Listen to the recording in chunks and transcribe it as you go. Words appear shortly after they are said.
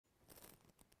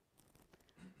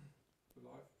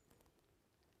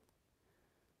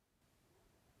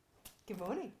Good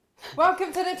morning.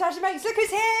 Welcome to Natasha Makes. Look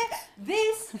who's here.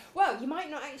 Well, you might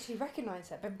not actually recognise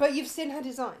her, but you've seen her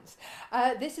designs.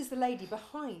 This is the lady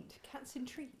behind Cats in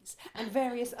Trees and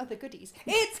various other goodies.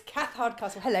 It's Kath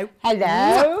Hardcastle. Hello.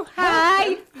 Hello.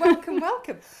 Hi. Welcome.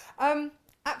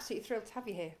 Absolutely thrilled to have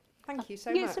you here. Thank you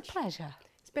so much. It's a pleasure.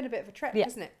 It's been a bit of a trek,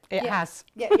 hasn't it? It has.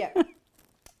 Yeah.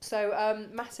 So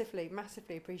massively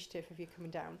appreciative of you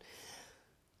coming down.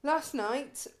 Last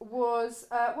night was,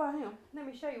 well, hang on, let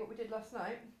me show you what we did last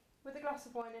night. With a glass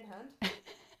of wine in hand,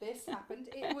 this happened.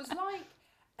 It was like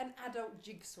an adult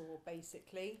jigsaw,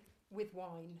 basically, with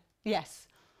wine. Yes.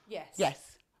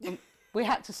 Yes. We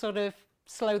had to sort of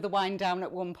slow the wine down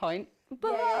at one point.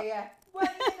 But Yeah. Well,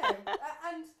 you know,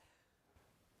 and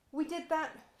we did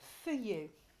that for you.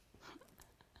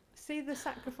 See the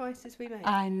sacrifices we made?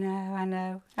 I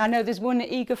know. There's one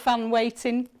eager fan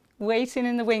waiting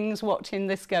in the wings, watching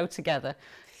this go together.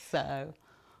 So.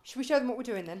 Should we show them what we're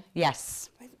doing then?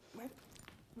 Yes.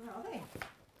 Where are they?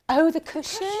 Oh, the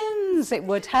cushions. It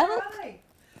would help. Where are they?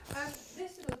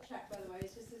 This little chap, by the way,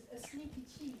 is just a sneaky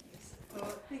cheese for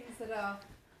things that are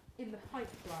in the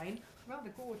pipeline.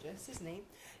 Rather gorgeous, isn't he?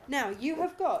 Now, you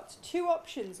have got two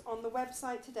options on the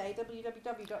website today,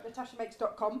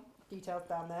 www.natashamakes.com. Details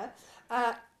down there.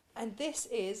 And this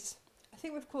is, I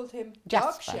think we've called him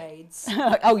Jasper. Dark Shades.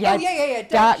 Oh, yeah. Yeah.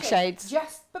 Dark shades.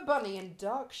 Jasper Bunny and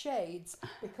Dark Shades,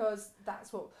 because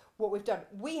that's what we've done.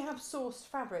 We have sourced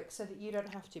fabric so that you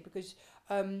don't have to, because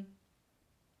Kath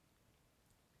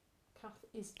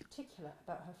is particular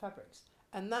about her fabrics.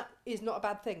 And that is not a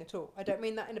bad thing at all. I don't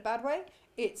mean that in a bad way.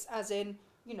 It's as in,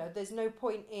 you know, there's no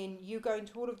point in you going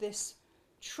to all of this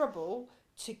trouble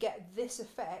to get this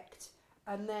effect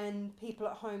and then people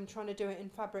at home trying to do it in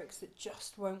fabrics that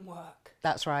just won't work.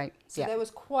 That's right. So there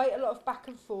was quite a lot of back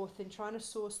and forth in trying to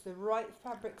source the right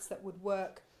fabrics that would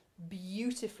work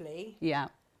beautifully. Yeah.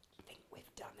 I think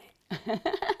we've done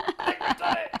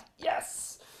it.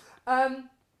 Yes.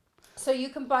 So you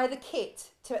can buy the kit.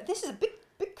 This is a big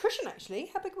cushion, actually.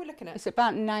 How big are we looking at? It's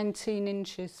about 19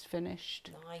 inches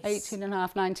finished. Nice. 18 and a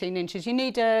half, 19 inches. You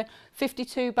need a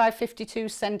 52 by 52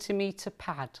 centimetre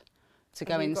pad to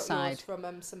go inside. Got yours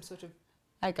from some sort of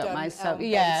I got done myself,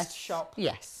 shop.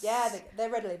 Yes. Yeah, they're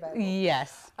readily available.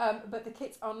 Yes. But the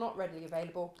kits are not readily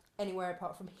available anywhere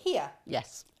apart from here.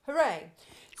 Yes. Hooray.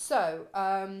 So,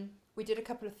 we did a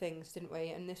couple of things, didn't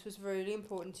we? And this was really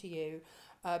important to you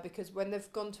because when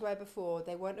they've gone to air before,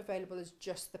 they weren't available as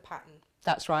just the pattern.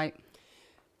 That's right.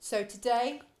 So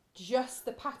today, just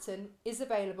the pattern is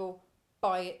available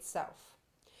by itself.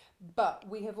 But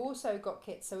we have also got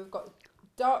kits. So we've got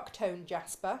dark tone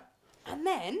Jasper and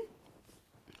then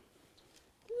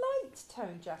light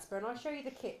tone Jasper. And I'll show you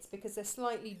the kits because they're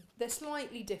slightly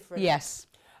different. Yes.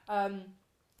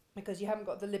 Because you haven't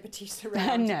got the liberties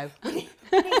around. No. We needed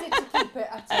to keep it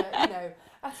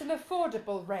at an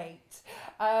affordable rate.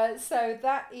 So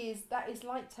that is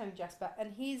light tone Jasper,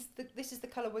 and this is the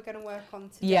colour we're going to work on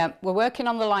today. Yeah, we're working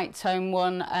on the light tone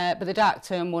one, but the dark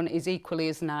tone one is equally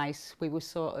as nice. We were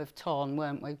sort of torn,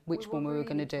 weren't we? Which one we were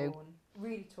going to do?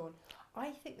 Really torn.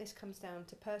 I think this comes down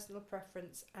to personal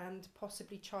preference and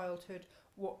possibly childhood.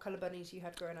 What colour bunnies you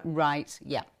had growing up? Right.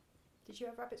 Yeah. Did you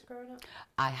have rabbits growing up?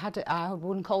 I had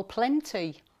one called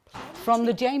Plenty. From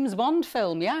the James Bond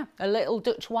film, yeah. A little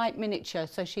Dutch white miniature,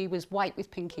 so she was white with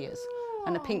pink ears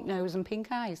and a pink nose and pink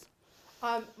eyes.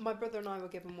 My brother and I were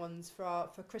given ones for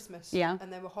Christmas, yeah.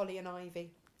 And they were Holly and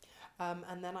Ivy.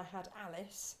 And then I had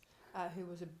Alice, who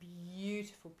was a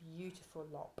beautiful, beautiful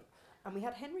lop. And we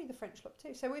had Henry the French lop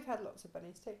too, so we've had lots of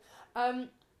bunnies too.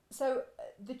 So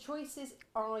the choices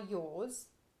are yours.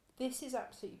 This is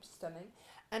absolutely stunning.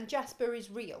 And Jasper is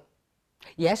real.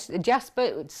 Yes,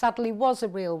 Jasper sadly was a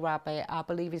real rabbit. I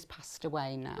believe he's passed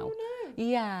away now. Oh no.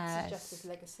 Yes. This is Jasper's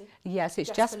legacy. Yes, it's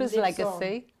Jasper's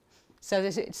legacy.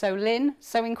 On. So Lynn,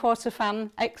 sewing quarter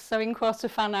fan, ex-sewing quarter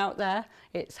fan out there,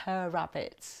 it's her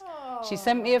rabbits. Aww. She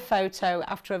sent me a photo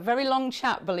after a very long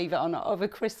chat, believe it or not, over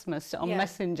Christmas on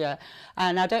Messenger.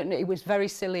 And I don't know, it was very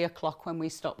silly o'clock when we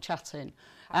stopped chatting.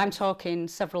 I'm talking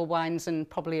several wines and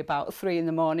probably about 3 in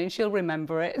the morning. She'll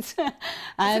remember it. It's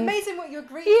amazing what you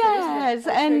agreed yes, to,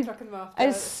 isn't it? And 3 o'clock in the afternoon,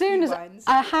 as soon as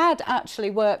I had actually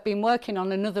been working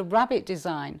on another rabbit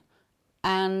design,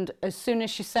 and as soon as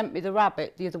she sent me the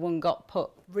rabbit, the other one got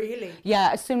put. Really? Yeah,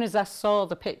 as soon as I saw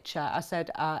the picture, I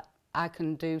said, I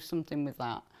can do something with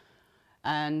that.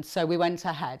 And so we went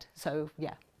ahead. So,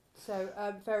 yeah. So,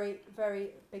 very,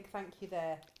 very big thank you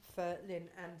there for Lynn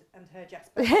and her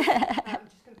Jasper. I'm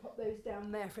just going to pop those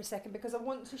down there for a second because I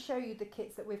want to show you the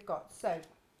kits that we've got. So,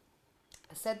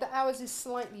 I said that ours is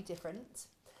slightly different,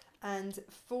 and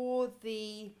for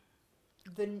the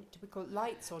the, do we call it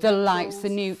lights or the neutrals? lights, the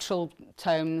neutral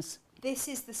tones. This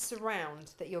is the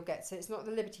surround that you'll get. So it's not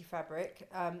the Liberty fabric.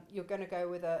 You're going to go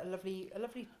with a lovely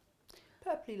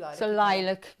purpley lilac. So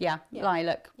lilac, yeah,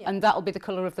 lilac. Yeah. And that'll be the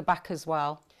colour of the back as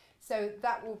well. So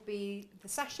that will be the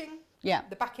sashing,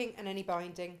 the backing and any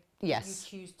binding you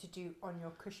choose to do on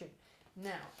your cushion.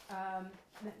 Now,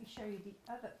 let me show you the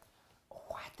other.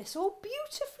 Oh, I had this all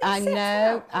beautifully set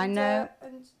out. I know.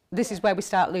 This is where we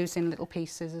start losing little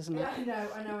pieces, isn't it? Yeah,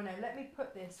 I know. Let me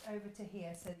put this over to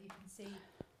here so that you can see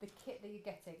the kit that you're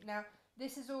getting. Now,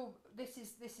 this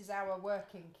is our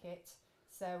working kit.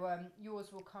 So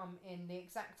yours will come in the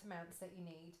exact amounts that you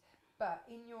need. But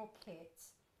in your kit,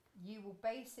 you will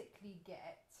basically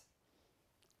get,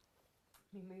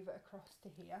 let me move it across to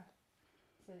here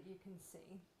so that you can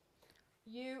see.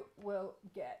 You will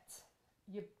get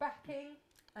your backing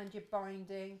and your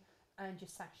binding and your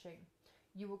sashing.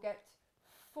 You will get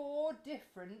 4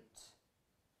 different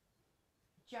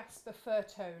Jasper fur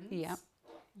tones. Yeah.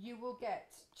 You will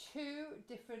get 2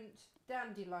 different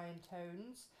dandelion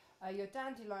tones, your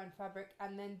dandelion fabric,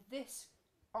 and then this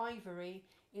ivory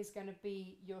is going to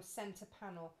be your centre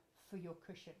panel for your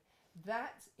cushion.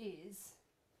 That is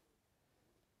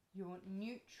your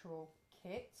neutral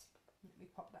kit. Let me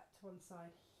pop that to one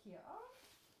side here.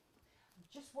 I'm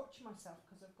just watching myself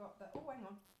because I've got that. Oh, hang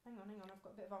on. I've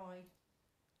got a bit of eye.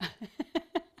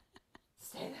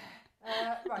 Stay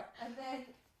there. Right, and then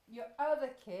your other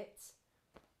kit.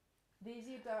 These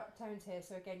are your dark tones here.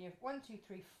 So again, you have 1, 2,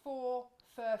 3, 4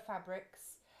 fur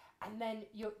fabrics. And then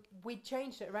we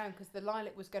changed it around because the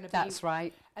lilac was going to be... That's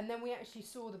right. And then we actually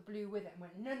saw the blue with it and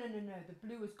went, no, the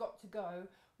blue has got to go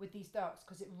with these darks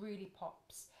because it really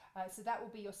pops. So that will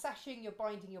be your sashing, your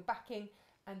binding, your backing,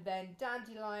 and then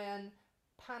dandelion,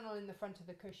 panel in the front of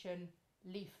the cushion,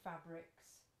 leaf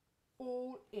fabrics,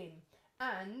 all in.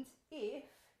 And if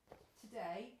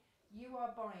today you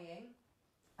are buying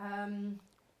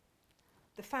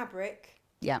the fabric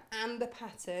and the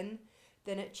pattern,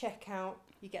 then at checkout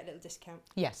you get a little discount.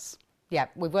 Yes. Yeah,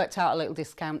 we've worked out a little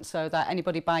discount so that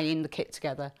anybody buying the kit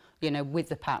together, you know, with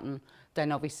the pattern,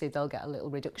 then obviously they'll get a little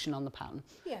reduction on the pattern.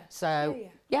 Yeah. So,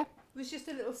 yeah. It was just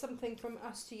a little something from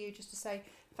us to you just to say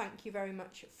thank you very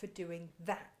much for doing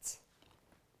that.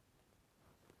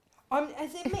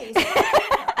 Is it me?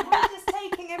 I'm just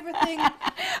taking everything.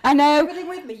 I know. Everything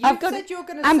with me. You said you're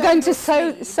going to. I'm going to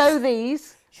sew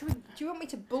these. Do you want me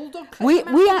to bulldog? We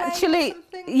actually,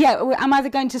 I'm either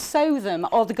going to sew them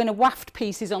or they're going to waft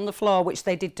pieces on the floor, which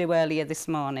they did do earlier this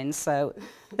morning. So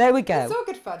there we go. It's all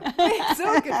good fun. It's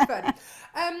all good fun.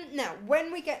 Now,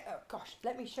 when we get, oh gosh,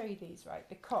 let me show you these, right?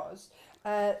 Because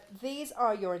these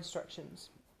are your instructions.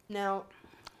 Now,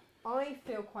 I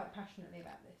feel quite passionately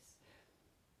about this,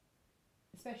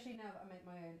 especially now that I make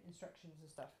my own instructions and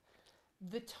stuff.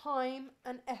 The time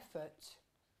and effort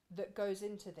that goes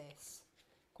into this.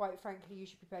 Quite frankly, you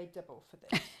should be paid double for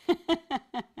this.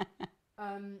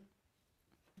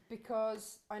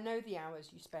 Because I know the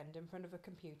hours you spend in front of a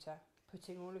computer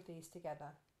putting all of these together,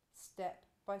 step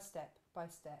by step by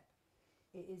step.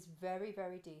 It is very,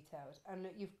 very detailed. And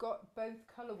you've got both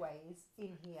colourways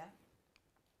in here.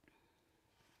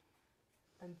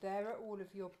 And there are all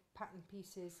of your pattern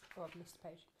pieces. Oh, I've missed a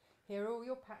page. Here are all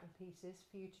your pattern pieces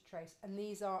for you to trace. And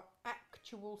these are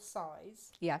actual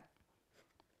size. Yeah.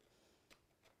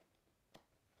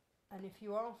 And if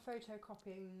you are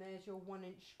photocopying, there's your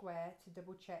 1-inch square to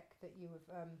double check that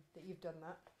you've done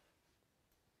that.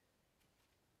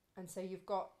 And so you've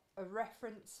got a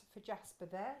reference for Jasper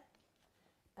there,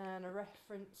 and a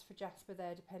reference for Jasper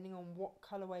there, depending on what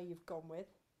colourway you've gone with.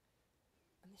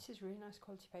 And this is really nice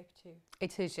quality paper too.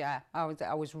 It is, yeah.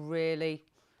 I was really,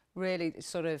 really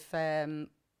sort of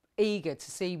eager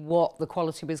to see what the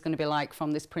quality was going to be like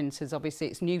from this printers. Obviously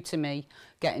it's new to me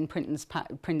getting patterns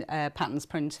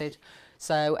printed,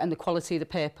 so, and the quality of the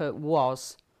paper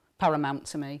was paramount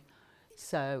to me.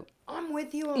 So I'm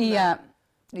with you on that.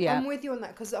 Yeah, I'm with you on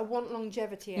that because I want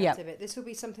longevity out of it. This will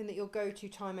be something that you'll go to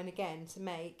time and again to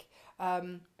make,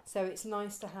 so it's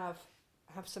nice to have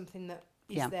something that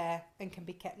is there and can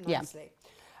be kept nicely.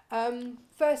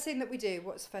 First thing that we do,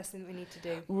 what's the first thing that we need to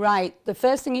do? Right, the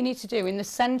first thing you need to do, in the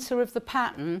centre of the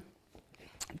pattern,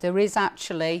 there is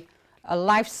actually a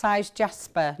life-size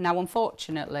Jasper. Now,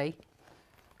 unfortunately,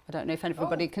 I don't know if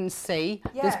everybody can see,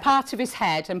 there's part of his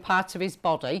head and part of his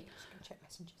body. Just check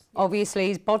messages. Obviously,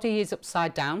 his body is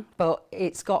upside down, but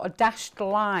it's got a dashed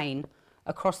line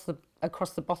across the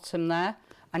bottom there,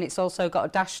 and it's also got a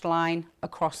dashed line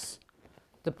across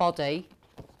the body.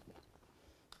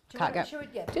 Can't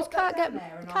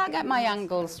get my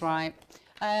angles right.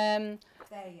 There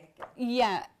you go.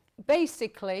 Yeah,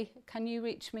 basically, can you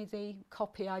reach me the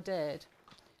copy I did?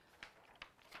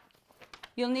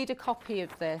 You'll need a copy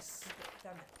of this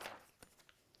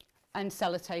and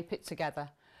sellotape it together.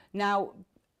 Now,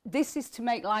 this is to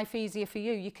make life easier for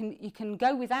you. You can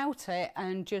go without it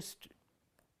and just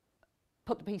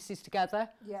put the pieces together.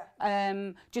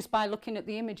 Yeah. Just by looking at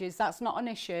the images, that's not an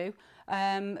issue.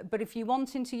 But if you're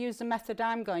wanting to use the method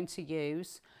I'm going to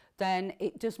use, then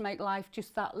it does make life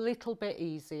just that little bit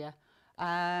easier.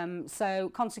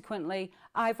 So consequently,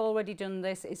 I've already done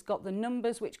this. It's got the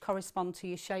numbers which correspond to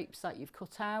your shapes that you've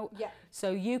cut out. Yeah.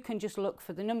 So you can just look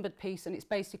for the numbered piece, and it's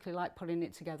basically like putting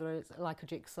it together like a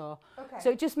jigsaw. Okay. So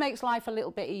it just makes life a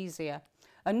little bit easier.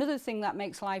 Another thing that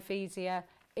makes life easier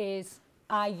is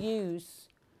I use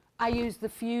the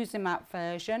Fusimat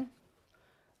version,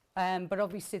 but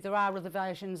obviously there are other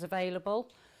versions available.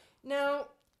 Now,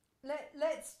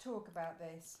 let's talk about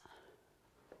this.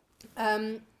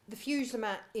 The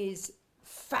Fusimat is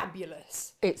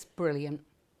fabulous. It's brilliant.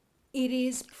 It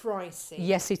is pricey.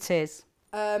 Yes, it is.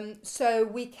 So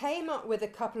we came up with a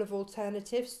couple of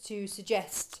alternatives to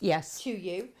suggest to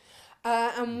you.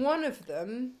 And one of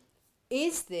them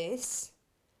is this.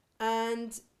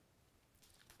 And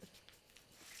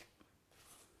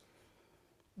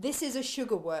this is a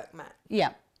sugarwork mat.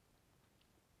 Yeah.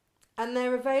 And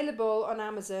they're available on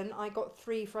Amazon. I got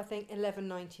 3 for, I think,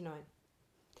 $11.99.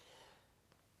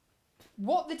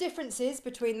 What the difference is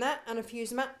between that and a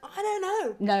Fusimat, I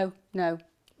don't know. No.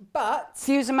 But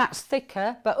Fusimat's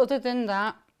thicker, but other than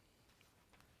that,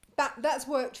 that's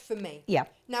worked for me. Yeah.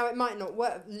 Now it might not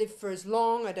live for as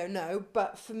long, I don't know,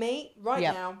 but for me right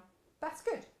now, that's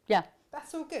good. Yeah.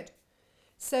 That's all good.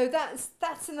 So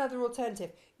that's another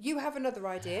alternative. You have another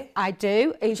idea. I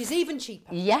do. Which is even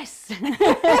cheaper. Yes.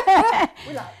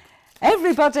 We like.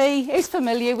 Everybody is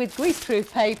familiar with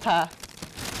greaseproof paper.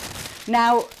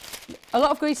 Now, a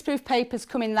lot of greaseproof papers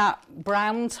come in that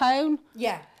brown tone.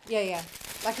 Yeah.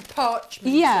 Like a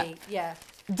parchment. Yeah.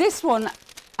 This one,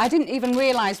 I didn't even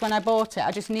realise when I bought it.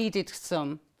 I just needed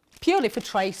some, purely for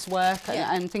trace work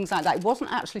and things like that. It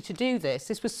wasn't actually to do this.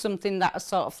 This was something that I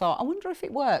sort of thought, I wonder if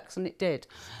it works, and it did.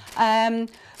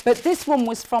 But this one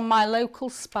was from my local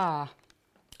spa.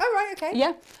 Oh, right, okay.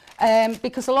 Yeah,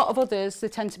 because a lot of others, they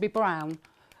tend to be brown.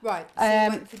 Right, so you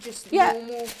went for just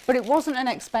normal... but it wasn't an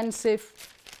expensive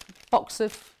box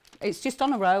of... It's just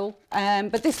on a roll.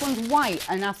 But this one's white,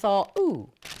 and I thought, ooh,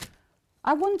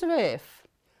 I wonder if...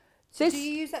 So do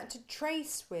you use that to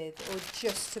trace with or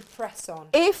just to press on?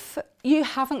 If you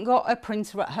haven't got a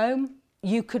printer at home,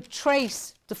 you could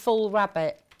trace the full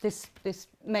rabbit, this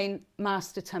main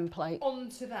master template.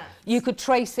 Onto that? You could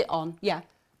trace it on, yeah.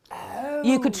 Oh.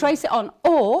 You could trace it on,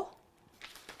 or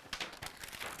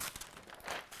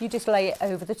you just lay it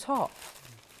over the top.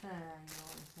 Hang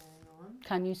on.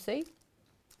 Can you see?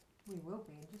 We will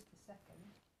be in just a second.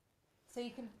 So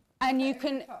you can... And you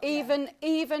can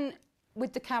even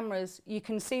with the cameras, you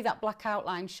can see that black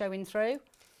outline showing through.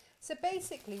 So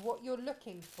basically what you're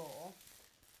looking for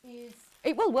is...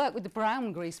 It will work with the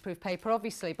brown greaseproof paper,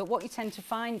 obviously, but what you tend to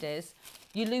find is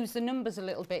you lose the numbers a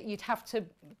little bit. You'd have to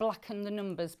blacken the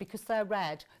numbers because they're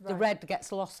red. Right. The red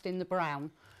gets lost in the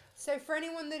brown. So for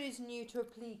anyone that is new to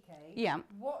applique,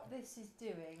 what this is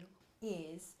doing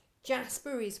is...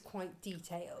 Jasper is quite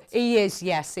detailed. He is,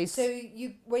 yes. So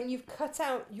when you've cut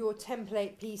out your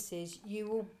template pieces, you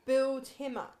will build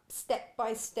him up step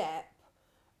by step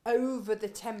over the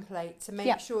template to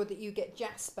make sure that you get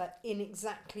Jasper in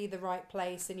exactly the right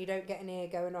place and you don't get an ear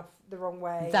going off the wrong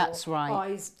way. That's or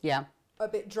right. Eyes a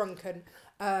bit drunken.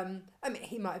 I mean,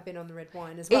 he might have been on the red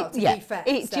wine as well, to be fair.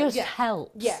 It just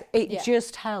helps. It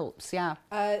just helps,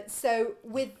 So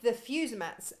with the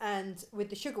Fusimats and with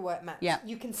the sugarwork mats,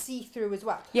 you can see through as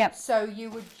well. So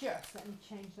you would just, let me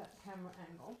change that camera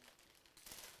angle.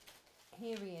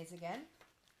 Here he is again.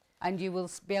 And you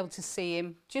will be able to see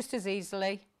him just as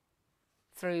easily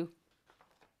through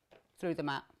the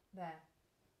mat. There.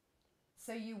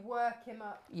 So you work him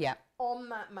up on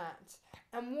that mat.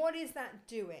 And what is that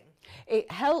doing?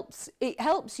 It helps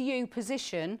you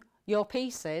position your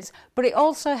pieces, but it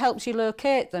also helps you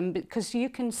locate them because you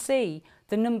can see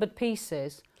the numbered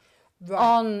pieces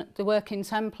on the working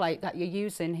template that you're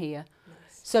using here.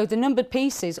 So the numbered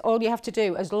pieces, all you have to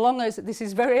do, as long as, this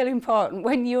is very important,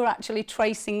 when you're actually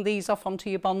tracing these off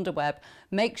onto your Bonder web,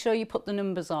 make sure you put the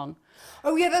numbers on.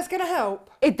 Oh yeah, that's going to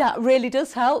help. That really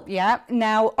does help,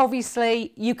 Now,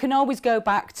 obviously, you can always go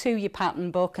back to your pattern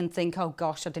book and think, oh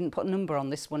gosh, I didn't put a number on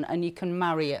this one, and you can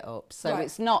marry it up. So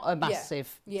it's not a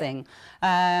massive thing.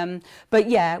 But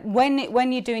yeah,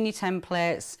 when you're doing your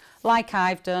templates, like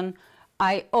I've done,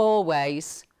 I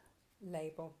always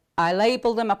label. I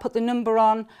label them, I put the number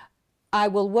on, I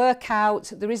will work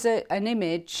out, there is an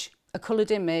image, a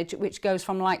coloured image, which goes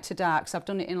from light to dark. So I've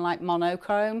done it in like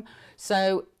monochrome.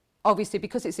 So obviously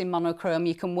because it's in monochrome,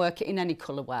 you can work it in any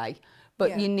colour way,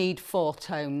 but you need 4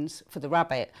 tones for the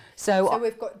rabbit. So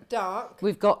we've got dark,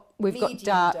 we've got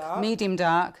dark, medium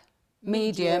dark,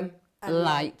 medium and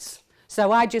light.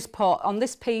 So I just put, on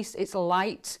this piece, it's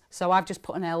light, so I've just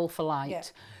put an L for light. Yeah.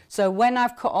 So when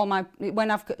I've got all my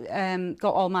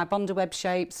Bonder web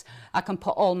shapes, I can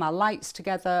put all my lights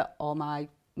together, all my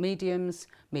mediums,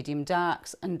 medium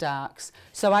darks and darks.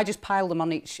 So I just pile them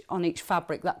on each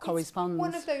fabric that corresponds.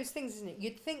 One of those things, isn't it?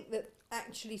 You'd think that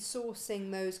actually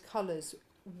sourcing those colours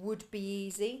would be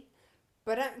easy,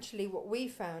 but actually what we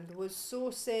found was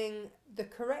sourcing the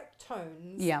correct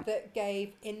tones that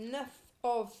gave enough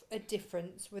of a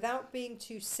difference without being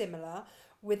too similar,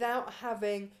 without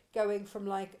going from,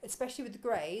 like, especially with the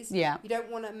greys, you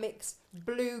don't want to mix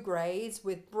blue greys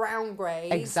with brown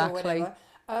greys or whatever.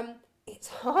 It's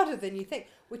harder than you think,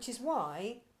 which is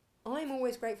why I'm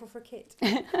always grateful for a kit.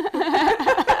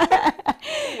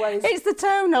 It's the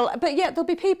tonal, but yet there'll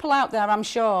be people out there, I'm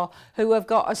sure, who have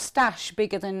got a stash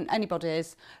bigger than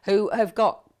anybody's, who have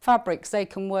got fabrics they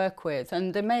can work with,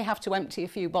 and they may have to empty a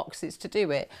few boxes to do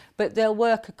it, but they'll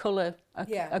work a colour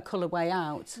way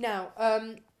out. Now,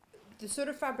 the sort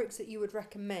of fabrics that you would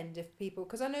recommend if people,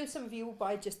 because I know some of you will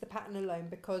buy just the pattern alone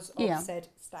because of said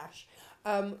stash.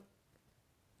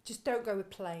 Just don't go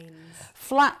with plains.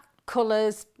 Flat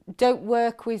colours, don't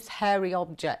work with hairy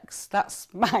objects. That's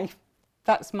my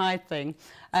thing.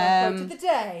 Quote of the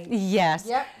day. Yes.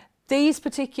 Yep. These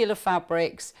particular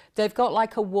fabrics, they've got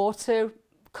like a water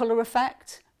colour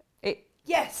effect.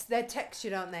 Yes, they're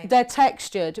textured, aren't they? They're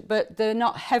textured, but they're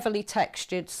not heavily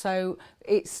textured. So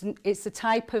it's the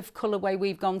type of colourway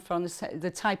we've gone from,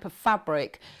 the type of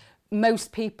fabric.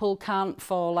 Most people can't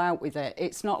fall out with it.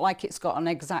 It's not like it's got an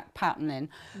exact pattern in.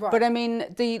 Right. But I mean,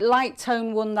 the light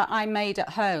tone one that I made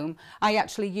at home, I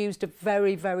actually used a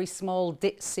very, very small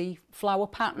ditzy flower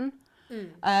pattern.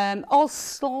 All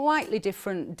slightly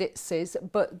different ditses,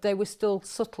 but they were still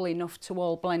subtle enough to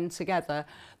all blend together.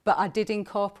 But I did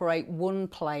incorporate one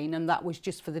plain, and that was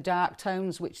just for the dark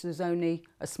tones, which there's only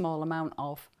a small amount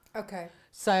of. Okay.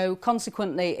 So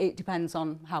consequently, it depends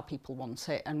on how people want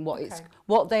it and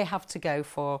what they have to go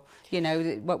for, you know,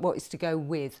 what is to go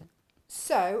with.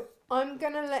 So I'm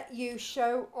going to let you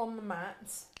show on the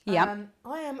mat. Yeah.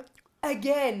 I am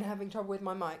again having trouble with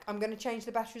my mic. I'm going to change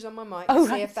the batteries on my mic to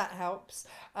see if that helps.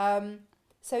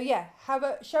 So yeah,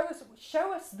 show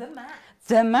us the mat.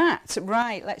 The mat,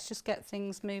 right. Let's just get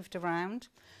things moved around.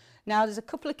 Now there's a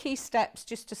couple of key steps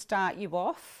just to start you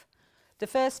off. The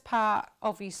first part,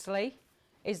 obviously,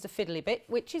 is the fiddly bit,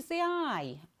 which is the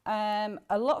eye.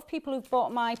 A lot of people who've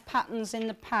bought my patterns in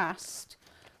the past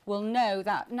will know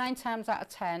that 9 times out of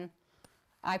 10,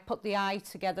 I put the eye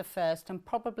together first and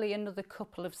probably another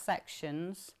couple of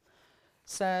sections.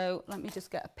 So let me just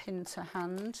get a pin to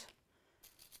hand.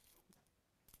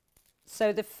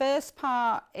 So the first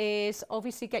part is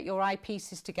obviously get your eye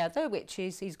pieces together, which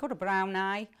is, he's got a brown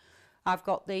eye. I've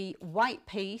got the white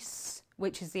piece,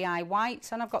 which is the eye white,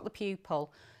 and I've got the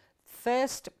pupil.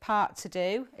 First part to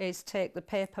do is take the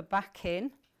paper back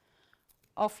in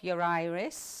off your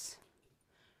iris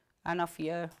and off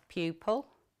your pupil.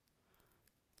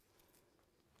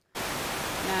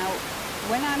 Now,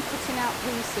 when I'm cutting out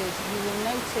pieces, you will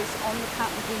notice on the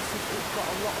pattern pieces it's got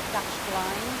a lot of dashed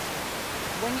lines.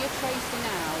 When you're tracing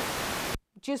out,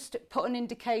 just put an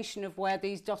indication of where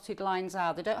these dotted lines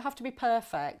are. They don't have to be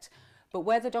perfect, but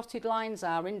where the dotted lines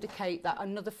are indicate that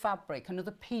another fabric,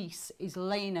 another piece is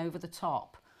laying over the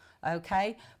top,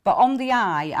 okay? But on the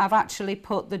eye, I've actually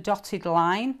put the dotted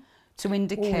line to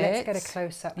indicate... Ooh, let's get a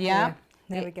close-up here.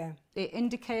 There we go. It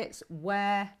indicates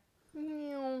where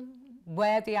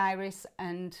the iris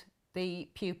and the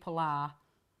pupil are,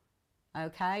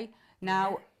 okay?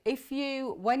 Now,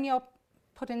 when you're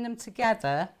putting them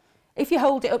together, if you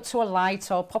hold it up to a light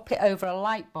or pop it over a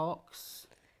light box,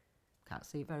 can't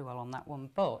see it very well on that one,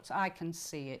 but I can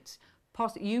see it.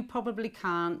 You probably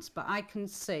can't, but I can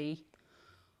see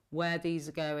where these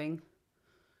are going.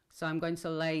 So I'm going to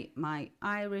lay my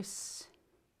iris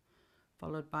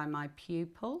followed by my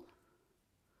pupil.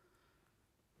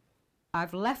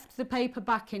 I've left the paper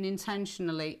backing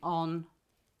intentionally on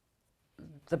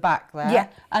the back there,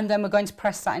 and then we're going to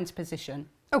press that into position.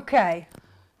 Okay.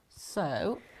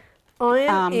 So,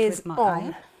 iron is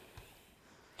on.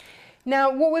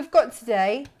 Now, what we've got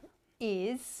today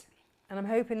is, and I'm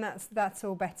hoping that's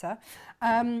all better.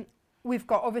 We've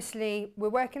got, obviously, we're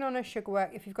working on a sugar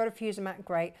work. If you've got a fuser mat,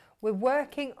 great. We're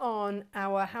working on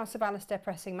our House of Alistair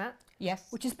pressing mat. Yes.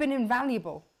 Which has been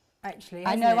invaluable, actually.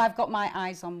 I know, I've got my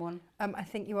eyes on one. I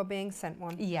think you are being sent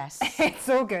one. Yes. It's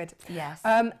all good. Yes.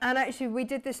 And actually, we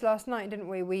did this last night, didn't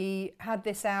we? We had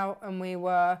this out and we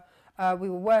were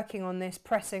working on this,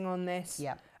 pressing on this.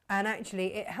 Yeah. And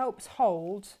actually, it helps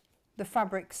hold the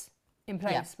fabrics in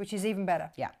place, which is even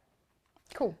better. Yeah.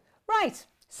 Cool. Right.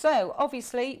 So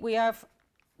obviously we have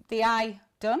the eye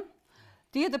done.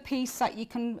 The other piece that you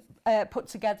can put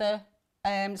together,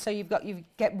 so you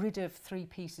get rid of 3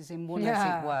 pieces in one,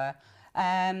 as it were,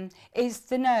 is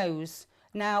the nose.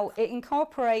 Now it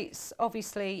incorporates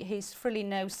obviously his frilly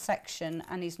nose section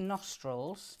and his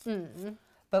nostrils.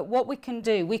 But what we can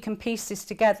do, we can piece this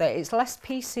together. It's less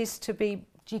pieces to be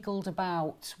jiggled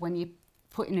about when you're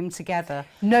putting them together.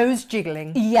 Nose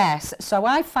jiggling. Yes. So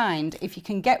I find if you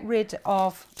can get rid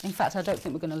of, in fact, I don't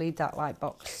think we're going to leave that light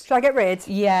box. Shall I get rid?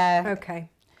 Yeah. Okay.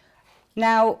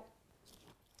 Now,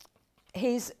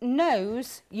 his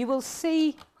nose, you will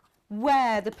see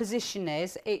where the position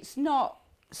is. It's not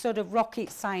sort of rocket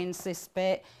science, this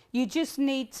bit. You just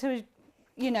need to,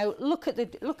 you know, look at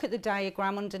the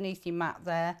diagram underneath your mat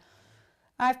there.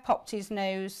 I've popped his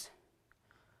nose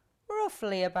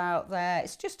roughly about there.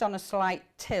 It's just on a slight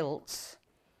tilt,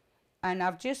 and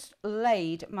I've just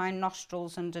laid my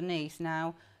nostrils underneath.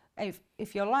 Now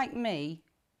if you're like me,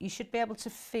 you should be able to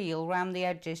feel around the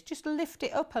edges. Just lift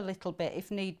it up a little bit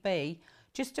if need be,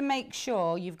 just to make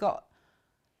sure you've got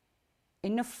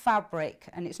enough fabric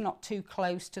and it's not too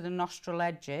close to the nostril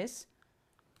edges.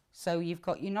 So you've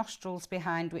got your nostrils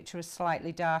behind, which are a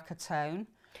slightly darker tone,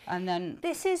 and then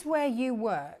this is where you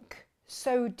work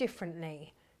so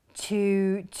differently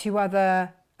to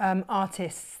other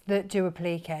artists that do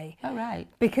applique. Oh, right.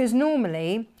 Because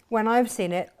normally, when I've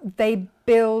seen it, they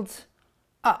build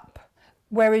up,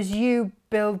 whereas you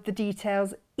build the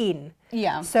details in.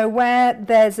 Yeah. So where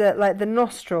there's like the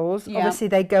nostrils, obviously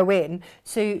they go in.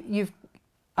 So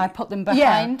I put them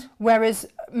behind. Yeah. Whereas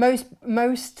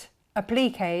most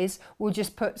appliques will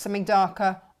just put something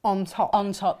darker on top.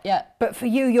 On top, yeah. But for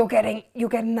you, you're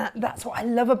getting that. That's what I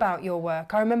love about your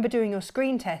work. I remember doing your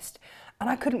screen test,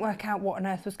 and I couldn't work out what on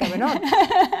earth was going on.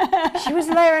 She was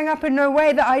layering up in a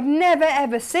way that I'd never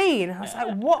ever seen. I was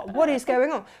like, what is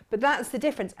going on? But that's the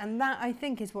difference, and that I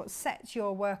think is what sets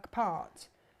your work apart.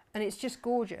 And it's just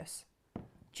gorgeous,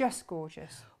 just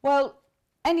gorgeous. Well,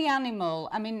 any animal.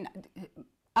 I mean,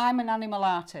 I'm an animal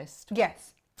artist.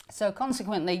 Yes. So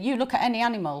consequently, you look at any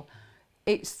animal,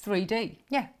 it's 3D.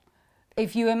 Yeah.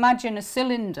 If you imagine a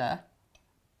cylinder,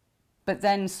 but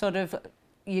then sort of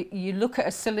you look at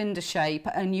a cylinder shape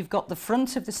and you've got the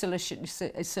front of the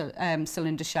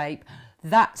cylinder shape,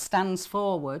 that stands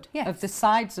forward of the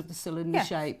sides of the cylinder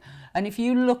shape. And if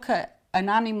you look at an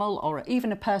animal or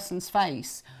even a person's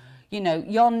face, you know,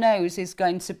 your nose is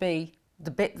going to be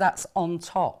the bit that's on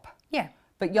top. Yeah.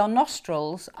 But your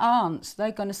nostrils aren't.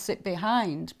 They're going to sit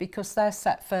behind because they're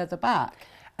set further back.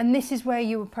 And this is where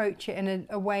you approach it in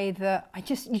a way that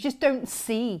you just don't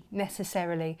see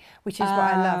necessarily, which is what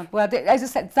I love. Well, as I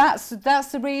said, that's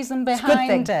the reason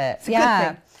behind it. It's a good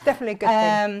thing. Definitely a good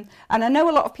thing. And I know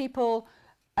a lot of people,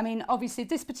 I mean, obviously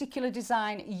this particular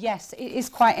design, yes, it is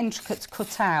quite intricate to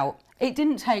cut out. It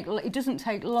doesn't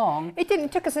take long.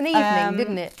 It took us an evening,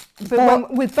 didn't it?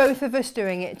 But with both of us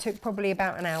doing it, it took probably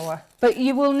about an hour. But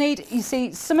you will need, you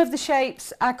see, some of the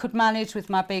shapes I could manage with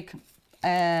my big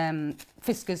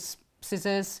Fiskars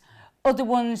scissors. Other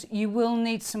ones you will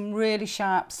need some really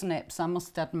sharp snips, I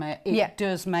must admit. It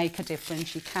does make a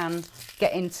difference. You can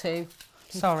get into,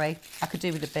 sorry, I could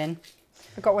do with a bin.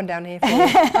 I've got one down here for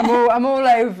you. I'm all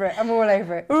over it. I'm all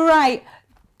over it. Right,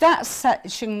 that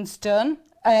section's done.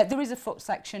 There is a foot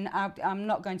section. I'm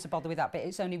not going to bother with that bit.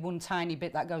 It's only one tiny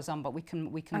bit that goes on, but we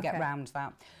can get round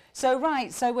that. So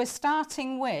right, so we're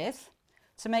starting with,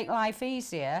 to make life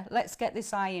easier, let's get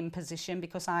this eye in position,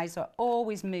 because eyes are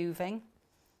always moving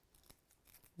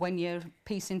when you're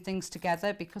piecing things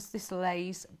together, because this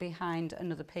lays behind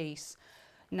another piece.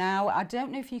 Now, I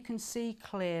don't know if you can see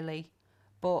clearly,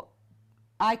 but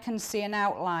I can see an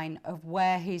outline of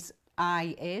where his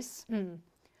eye is.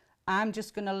 I'm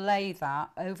just going to lay that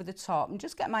over the top and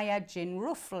just get my edge in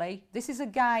roughly. This is a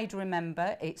guide,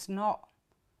 remember, it's not.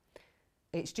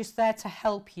 It's just there to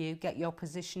help you get your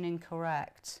positioning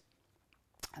correct.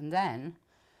 And then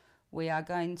we are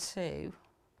going to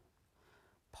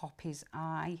pop his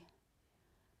eye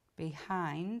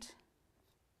behind.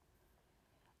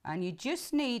 And you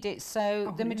just need it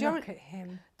so the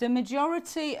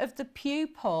majority of the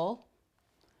pupil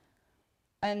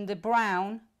and the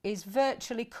brown is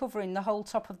virtually covering the whole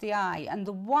top of the eye, and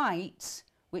the white,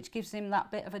 which gives him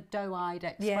that bit of a doe-eyed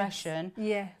expression.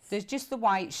 Yes. There's just the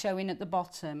white showing at the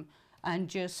bottom, and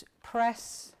just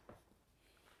press.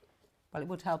 Well, it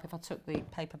would help if I took the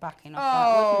paper backing off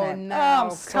Oh, that, wouldn't it? no,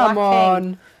 I'm come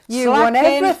on. You want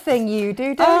everything you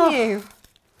do, don't you?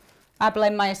 I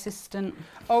blame my assistant.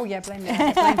 Oh, yeah, blame me.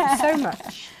 I blame you so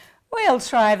much. We'll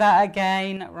try that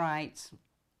again. Right.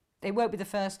 It won't be the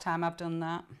first time I've done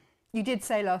that. You did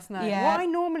say last night. Yeah. What I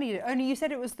normally do, only you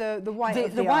said it was the white of the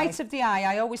eye. The white of the eye,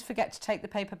 I always forget to take the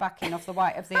paper backing off the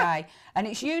white of the eye. And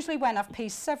it's usually when I've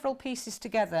pieced several pieces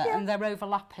together and they're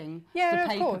overlapping the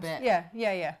paper bit.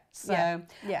 Yeah. So,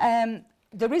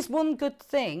 there is one good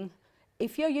thing.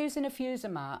 If you're using a fuser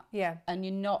mat and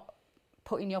you're not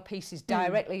putting your pieces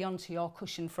directly onto your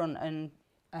cushion front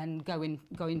and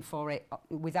going for it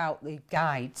without the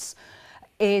guides,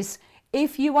 is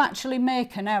if you actually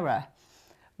make an error,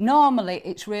 normally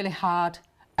it's really hard,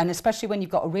 and especially when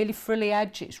you've got a really frilly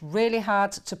edge, it's really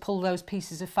hard to pull those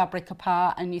pieces of fabric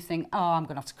apart and you think, oh, I'm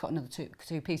going to have to cut another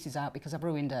two pieces out because I've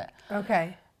ruined it.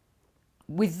 Okay.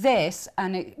 With this,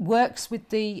 and it works with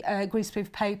the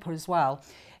greaseproof paper as well,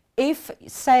 if,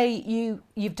 say,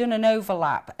 you've done an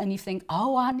overlap and you think,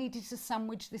 oh, I needed to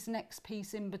sandwich this next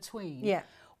piece in between,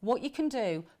 what you can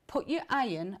do, put your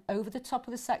iron over the top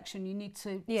of the section you need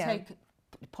to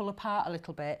pull apart a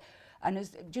little bit, and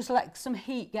just let some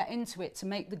heat get into it to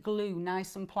make the glue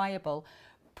nice and pliable.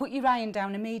 Put your iron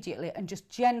down immediately and just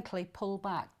gently pull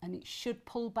back, and it should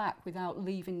pull back without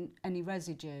leaving any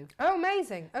residue. Oh,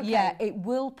 amazing. Okay. Yeah, it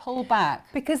will pull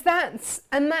back. Because that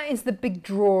is the big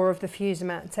draw of the fuser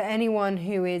mat to anyone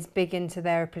who is big into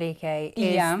their applique,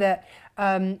 is that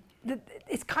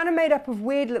it's kind of made up of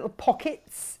weird little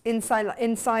pockets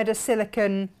inside a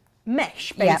silicone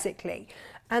mesh, basically.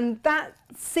 And that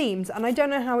seems, and I don't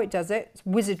know how it does it, it's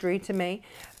wizardry to me,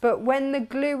 but when the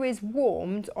glue is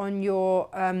warmed on your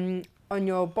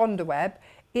bonder web,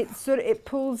 it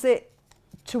pulls it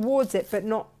towards it, but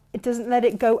it doesn't let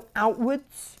it go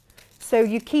outwards. So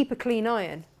you keep a clean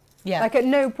iron. Yeah. Like at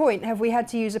no point have we had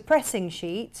to use a pressing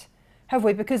sheet, have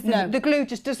we? Because the glue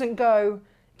just doesn't go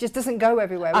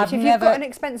everywhere. Which if you've got an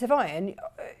expensive iron,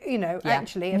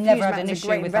 actually a fuser mat is a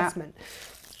great investment.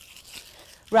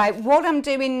 Right, what I'm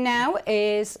doing now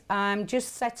is I'm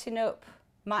just setting up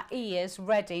my ears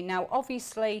ready. Now,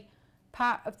 obviously,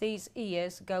 part of these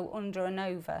ears go under and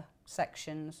over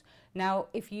sections. Now,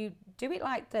 if you do it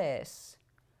like this,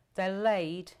 they're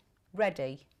laid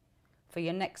ready for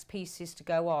your next pieces to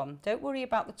go on. Don't worry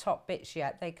about the top bits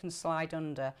yet, they can slide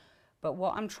under. But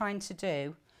what I'm trying to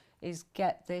do is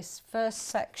get this first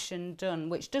section done,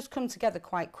 which does come together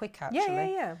quite quick,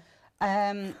 actually. Yeah.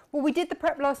 Well, we did the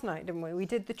prep last night, didn't we? We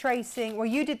did the tracing. Well,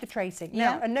 you did the tracing.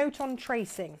 Now, a note on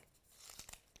tracing.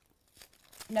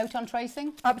 Note on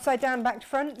tracing? Upside down, back to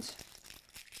front.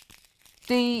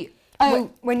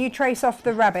 When you trace off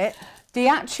the rabbit. The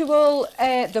actual,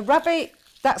 the rabbit,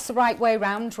 that's the right way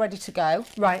round, ready to go.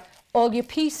 Right. All your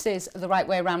pieces are the right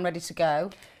way around, ready to go.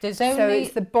 There's only... So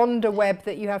it's the bonder web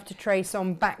that you have to trace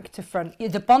on back to front.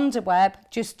 The bonder web,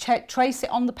 just trace it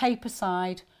on the paper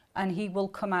side, and he will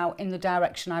come out in the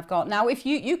direction I've got. Now, if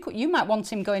you might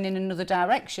want him going in another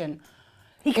direction.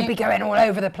 He could be going all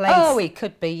over the place. Oh, he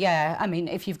could be, yeah. I mean,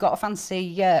 if you've got a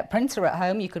fancy printer at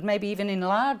home, you could maybe even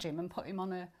enlarge him and put him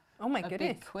on a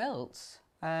big quilt.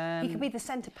 He could be the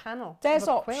centre panel. There's of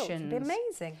a options. Quilt. It'd be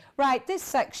amazing. Right, this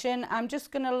section I'm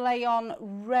just going to lay on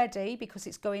ready because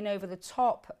it's going over the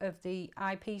top of the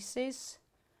eyepieces.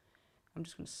 I'm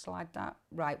just going to slide that.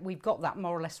 Right, we've got that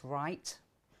more or less right.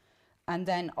 And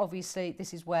then obviously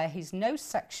this is where his nose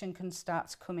section can start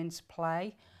to come into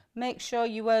play. Make sure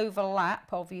you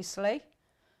overlap, obviously,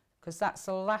 because that's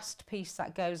the last piece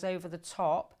that goes over the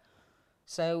top.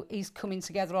 So he's coming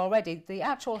together already. The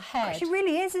actual head... He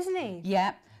really is, isn't he?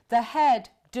 Yeah. The head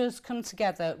does come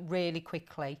together really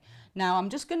quickly. Now, I'm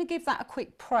just going to give that a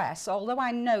quick press, although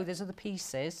I know there's other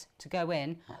pieces to go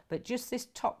in, but just this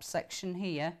top section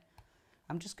here,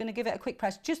 I'm just going to give it a quick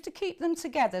press just to keep them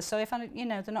together. So if they're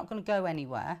not going to go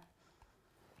anywhere.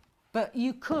 But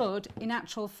you could, in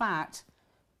actual fact,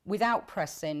 without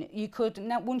pressing, you could,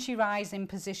 now once your eye's in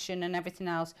position and everything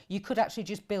else, you could actually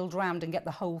just build round and get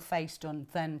the whole face done,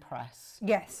 then press.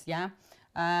 Yes. Yeah.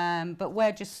 But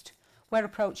we're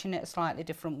approaching it a slightly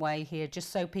different way here,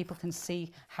 just so people can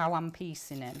see how I'm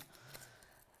piecing him.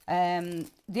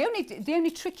 The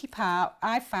only tricky part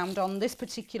I found on this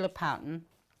particular pattern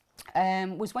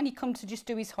was when you come to just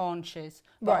do his haunches.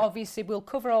 But obviously we'll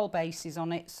cover all bases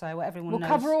on it, so everyone knows. We'll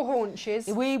cover all haunches.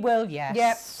 We will,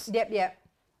 yes. Yep.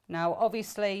 Now,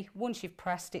 obviously, once you've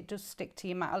pressed, it does stick to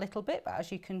your mat a little bit, but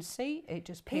as you can see, it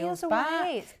just peels back.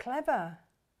 Away. It's clever.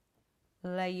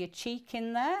 Lay your cheek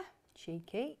in there.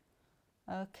 Cheeky.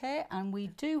 Okay, and we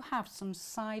do have some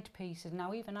side pieces.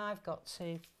 Now, even I've got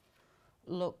to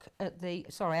look at the,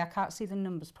 sorry, I can't see the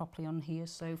numbers properly on here,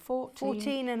 so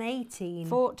 14 and 18.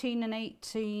 14 and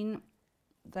 18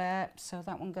 there, so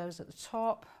that one goes at the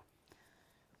top.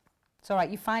 It's all right,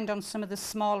 you find on some of the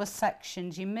smaller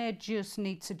sections, you may just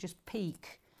need to just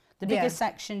peek. The bigger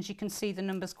sections, you can see the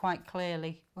numbers quite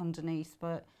clearly underneath,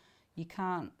 but you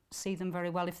can't see them very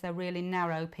well if they're really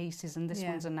narrow pieces, and this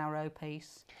one's a narrow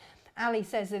piece. Ali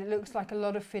says that it looks like a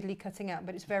lot of fiddly cutting out,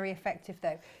 but it's very effective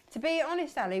though. To be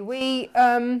honest, Ali, we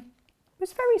it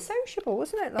was very sociable,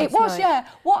 wasn't it, last night? It was, yeah.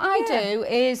 What I do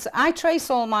is I trace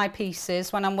all my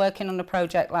pieces when I'm working on a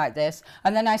project like this,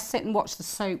 and then I sit and watch the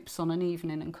soaps on an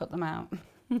evening and cut them out.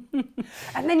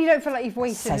 And then you don't feel like you've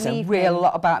wasted an evening. Says a real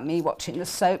lot about me watching the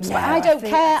soaps, but I don't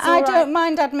care. I don't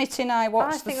mind admitting I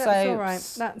watch the soaps. That's all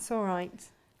right. That's all right.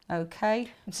 Okay.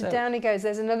 So down it goes.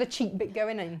 There's another cheek bit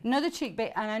going in. Another cheek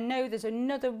bit, and I know there's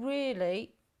another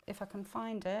really, if I can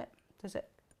find it, does it?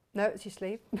 No, it's your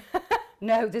sleeve.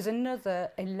 No, there's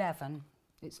another 11.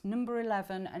 It's number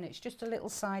 11, and it's just a little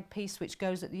side piece which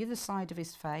goes at the other side of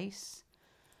his face,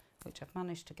 which I've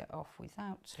managed to get off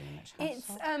without too much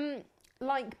hassle. It's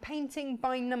like painting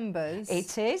by numbers.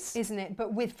 It is, isn't it?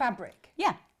 But with fabric.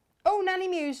 Yeah. Oh, Nanny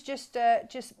Mew's just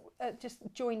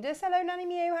joined us. Hello, Nanny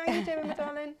Mew. How you doing, my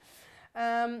darling?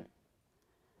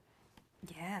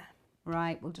 Yeah.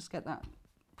 Right, we'll just get that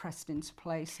pressed into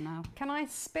place now. Can I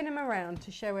spin him around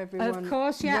to show everyone? Of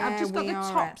course, yeah. I've just got the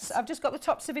tops. I've just got the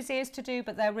tops of his ears to do,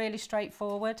 but they're really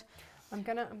straightforward. I'm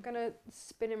gonna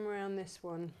spin him around this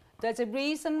one. There's a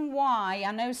reason why.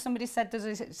 I know somebody said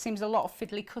it seems a lot of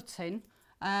fiddly cutting.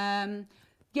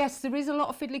 Yes, there is a lot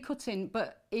of fiddly cutting,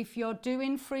 but if you're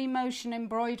doing free motion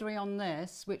embroidery on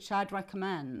this, which I'd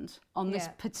recommend on this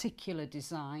particular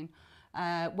design,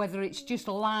 whether it's just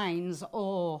lines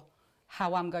or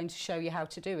how I'm going to show you how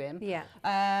to do him,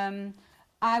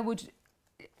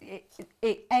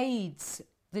 it aids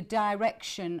the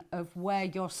direction of where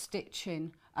you're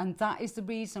stitching, and that is the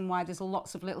reason why there's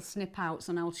lots of little snip outs,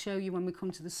 and I'll show you when we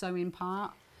come to the sewing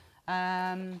part.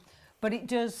 But it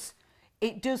does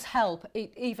help.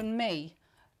 Even me,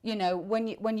 you know, when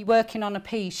you're working on a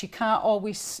piece, you can't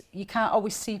always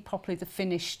see properly the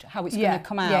finished, how it's going to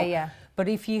come out. Yeah. But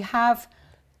if you have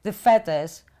the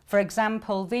feathers, for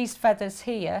example, these feathers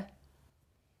here,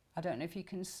 I don't know if you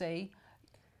can see.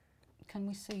 Can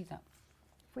we see that?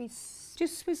 If we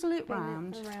just swizzle it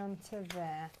round to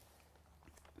there.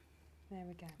 There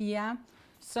we go. Yeah.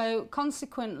 So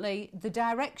consequently, the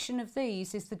direction of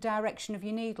these is the direction of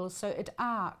your needles. So it'd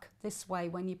arc this way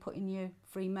when you're putting your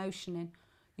free motion in.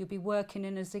 You'll be working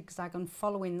in a zigzag and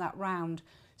following that round.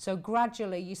 So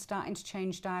gradually you're starting to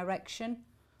change direction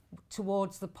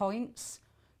towards the points.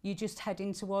 You're just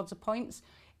heading towards the points.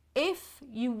 If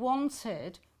you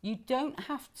wanted, you don't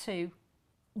have to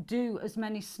do as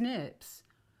many snips.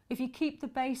 If you keep the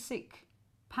basic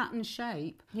pattern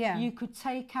shape, you could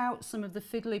take out some of the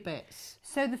fiddly bits.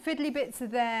 So the fiddly bits are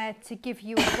there to give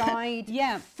you a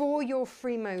guide for your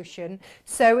free motion.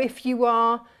 So if you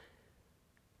are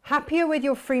happier with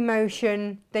your free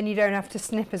motion, then you don't have to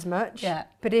snip as much. Yeah.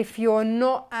 But if you're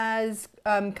not as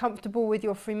comfortable with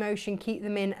your free motion, keep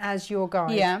them in as your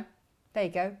guide. Yeah. There you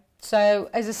go. So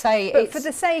as I say, but for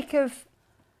the sake of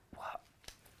what,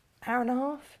 hour and a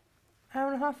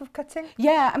half of cutting?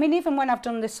 Yeah, I mean, even when I've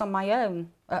done this on my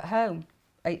own at home,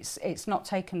 it's not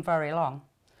taken very long.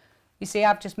 You see,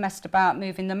 I've just messed about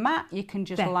moving the mat. You can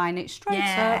just line it straight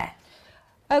up.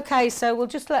 Okay, so we'll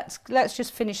just let's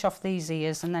just finish off these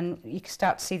ears, and then you can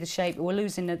start to see the shape. We're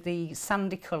losing the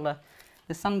sandy colour.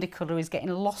 The sandy colour is getting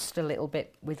lost a little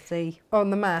bit with the on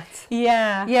the mat.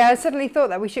 Yeah. Yeah, I suddenly thought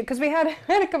that we should, because we had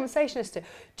a conversation as to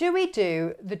do we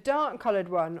do the dark coloured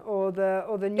one or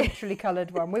the neutrally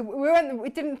coloured one. We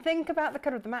didn't think about the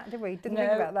colour of the mat, did we? Didn't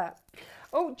think about that.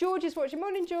 Oh, George is watching.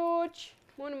 Morning, George.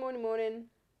 Morning, morning, morning.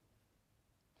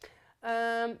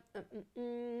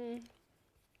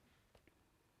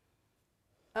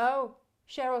 Oh,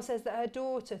 Cheryl says that her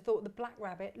daughter thought the black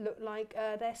rabbit looked like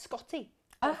their Scotty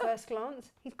at first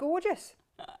glance. He's gorgeous.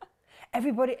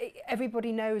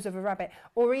 Everybody knows of a rabbit.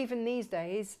 Or even these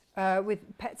days, with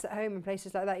pets at home and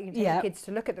places like that, you can take your kids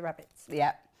to look at the rabbits.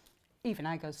 Yeah. Even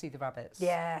I go see the rabbits.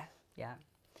 Yeah. Yeah.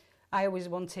 I always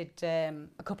wanted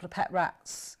a couple of pet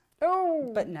rats.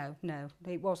 Oh. But no,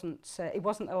 it wasn't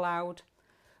allowed.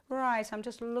 Right, I'm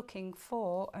just looking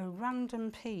for a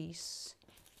random piece.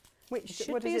 What does it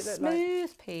look like? Should be a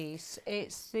smooth piece.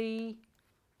 It's the...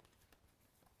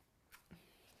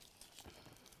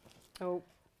 Oh,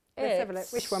 let's have a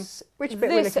look. Which one? Which bit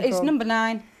we're looking for? It's number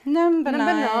 9. Number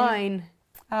 9.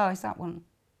 Oh, is that one?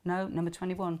 No, number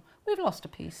 21. We've lost a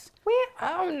piece.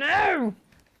 Oh, no.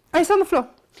 Oh, it's on the floor.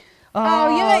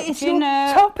 Oh, yeah, it's your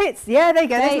top. Yeah, there you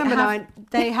go. There's number 9.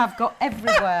 They have got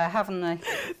everywhere, haven't they?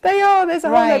 They are. There's a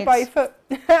hole there by your foot.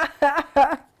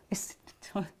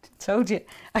 Told you.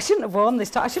 I shouldn't have worn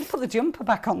this top. I should have put the jumper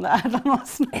back on that.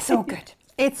 It's all good.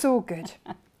 It's all good.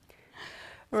 So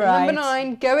Right. number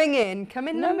 9 going in. Come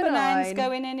in number 9. Number 9's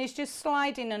going in. Is just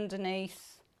sliding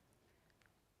underneath.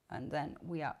 And then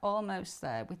we are almost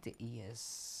there with the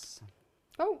ears.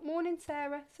 Oh, morning,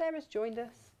 Sarah. Sarah's joined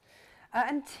us.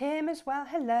 And Tim as well.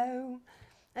 Hello.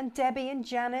 And Debbie and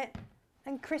Janet.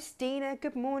 And Christina.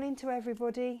 Good morning to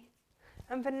everybody.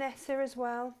 And Vanessa as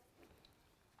well.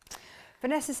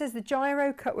 Vanessa says the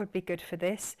gyro cut would be good for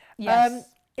this. Yes.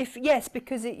 Yes,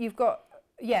 because you've got,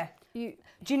 yeah. Do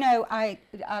you know,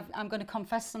 I'm going to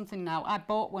confess something now. I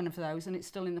bought one of those and it's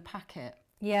still in the packet.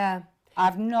 Yeah.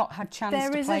 I've not had chance to play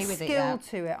with it yet. There is a skill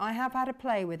to it. I have had a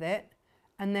play with it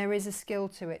and there is a skill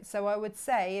to it. So I would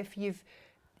say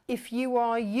if you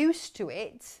are used to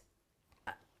it,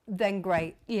 then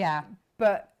great. Yeah.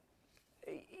 But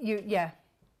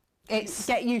it's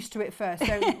get used to it first.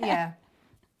 So yeah.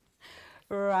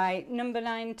 Right, number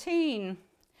 19.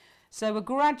 So we're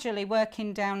gradually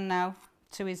working down now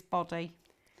to his body.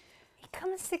 He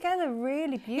comes together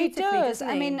really beautifully. He does. Doesn't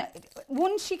he? I mean,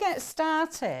 once you get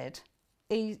started,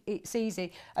 it's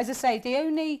easy. As I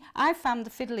say, I found the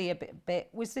fiddly bit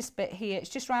was this bit here. It's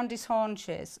just round his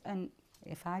haunches, and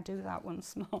if I do that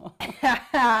once more,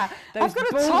 those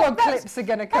bulldog clips are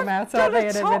going to come out, aren't they,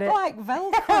 in a minute? Like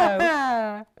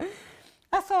Velcro.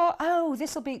 I thought, oh,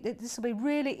 this will be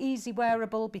really easy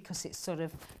wearable because it's sort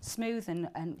of smooth and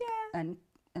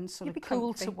sort of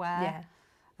cool to wear. Yeah.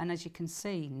 And as you can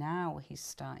see, now he's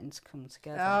starting to come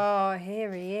together. Oh,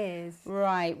 here he is.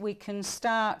 Right, we can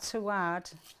start to add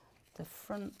the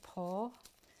front paw.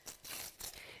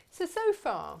 So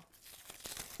far,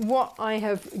 what I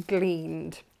have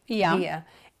gleaned here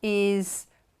is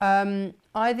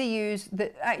either use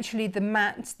the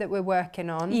mat that we're working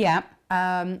on. Yeah.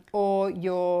 Or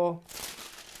your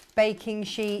baking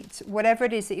sheet, whatever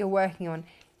it is that you're working on,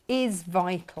 is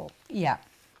vital. Yeah.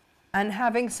 And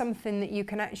having something that you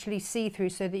can actually see through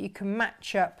so that you can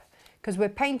match up, because we're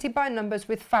painted by numbers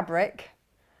with fabric.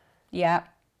 Yeah.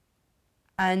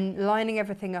 And lining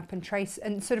everything up and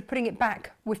sort of putting it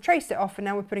back. We've traced it off and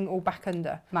now we're putting it all back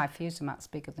under. My fuser mat's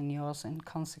bigger than yours and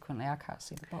consequently I can't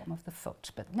see the bottom of the foot,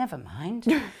 but never mind.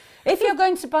 If you're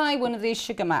going to buy one of these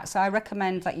sugar mats, I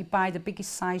recommend that you buy the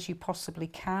biggest size you possibly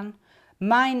can.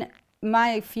 My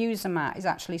fuser mat is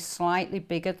actually slightly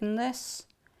bigger than this.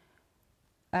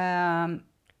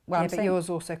 But yours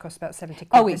also cost about 70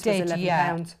 quid. Oh, it did,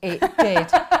 £11. It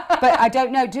did. But I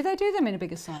don't know, do they do them in a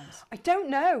bigger size? I don't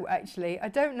know, actually. I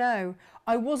don't know.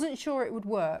 I wasn't sure it would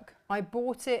work. I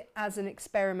bought it as an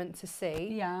experiment to see.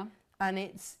 Yeah. And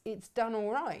it's done all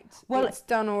right. Well, it's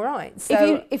done all right.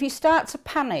 So if you start to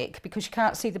panic because you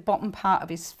can't see the bottom part of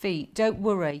his feet, don't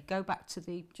worry. Go back to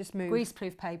the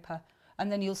greaseproof paper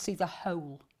and then you'll see the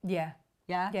hole. Yeah.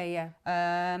 Yeah?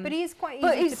 Yeah. But he is quite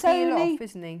easy to peel off,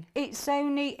 isn't he? It's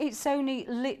only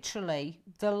literally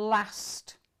the last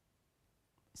 1.5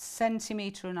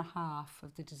 centimetres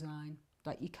of the design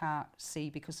that you can't see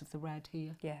because of the red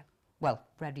here. Yeah. Well,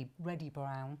 ready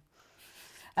brown.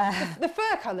 The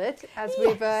fur coloured, as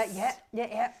we've...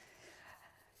 Yeah.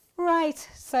 Right,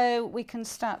 so we can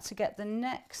start to get the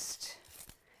next...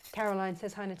 Caroline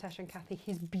says, hi Natasha and Kathy,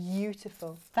 he's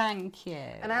beautiful. Thank you.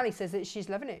 And Ali says that she's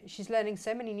loving it. She's learning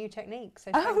so many new techniques.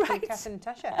 So thank you, Kath and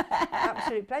Natasha.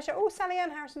 Absolute pleasure. Oh, Sally Ann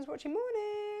Harrison's watching.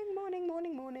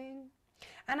 Morning.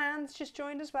 And Anne's just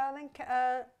joined as well,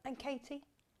 and Katie.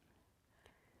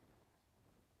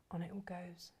 On it all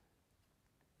goes.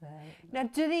 Now,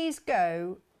 do these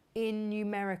go in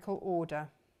numerical order?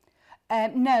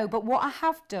 No, but what I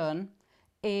have done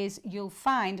is you'll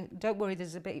find, don't worry,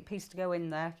 there's a bit piece to go in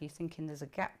there. You're thinking there's a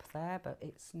gap there, but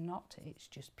it's not. It's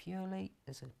just purely,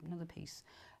 there's another piece.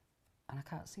 And I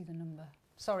can't see the number.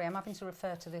 Sorry, I'm having to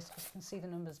refer to this because I can see the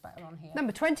numbers better on here.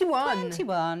 Number 21.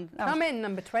 21. Come in,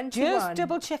 number 21. Just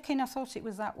double checking, I thought it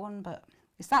was that one, but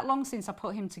it's that long since I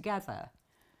put him together.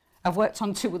 I've worked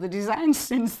on 2 other designs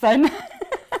since then.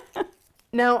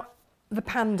 Now, the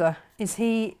panda, is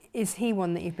he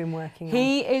one that you've been working on?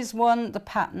 He is one. The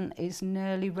pattern is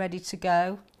nearly ready to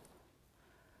go.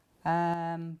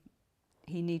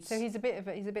 He needs. So he's a bit of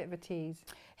a tease.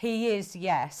 He is,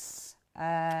 yes.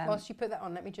 Whilst you put that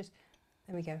on, let me just.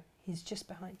 There we go. He's just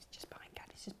behind Kath.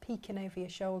 He's just peeking over your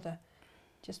shoulder.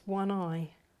 Just one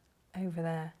eye over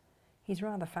there. He's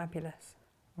rather fabulous.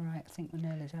 Right, I think we're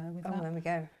nearly there with that. Oh, there we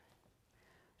go.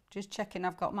 Just checking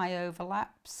I've got my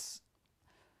overlaps.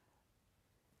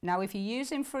 Now, if you're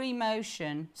using free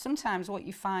motion, sometimes what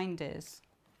you find is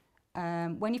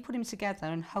when you put him together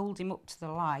and hold him up to the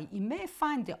light, you may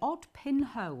find the odd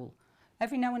pinhole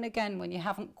every now and again when you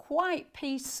haven't quite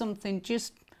pieced something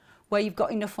just where you've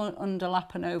got enough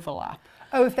underlap and overlap.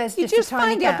 Oh, if there's just a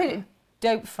tiny gap.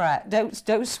 Don't fret,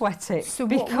 don't sweat it. So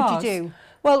what would you do?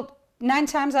 Well, 9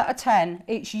 times out of 10,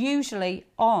 it's usually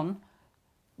on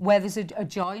where there's a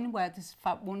join, where there's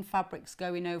one fabric's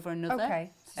going over another.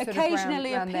 Okay. So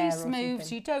occasionally round a piece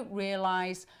moves, you don't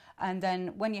realise, and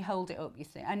then when you hold it up, you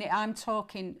think, and I'm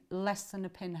talking less than a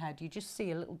pinhead, you just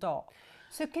see a little dot.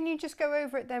 So can you just go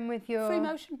over it then with your... Free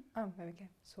motion. Oh, there we go,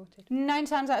 sorted. 9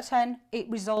 times out of 10, it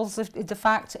resolves the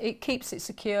fact, it keeps it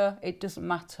secure, it doesn't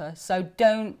matter. So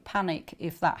don't panic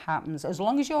if that happens. As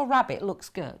long as your rabbit looks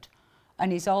good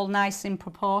and is all nice in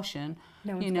proportion,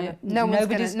 nobody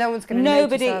is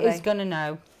going to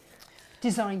know.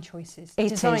 Design choices.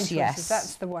 Design choices, yes.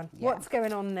 That's the one. Yeah. What's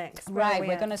going on next? Right,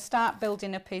 we're going to start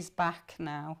building up his back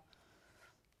now.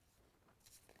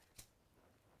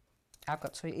 I've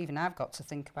got to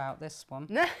think about this one.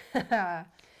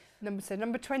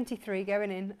 Number 23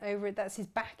 going in over it. That's his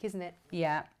back, isn't it?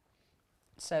 Yeah.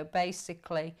 So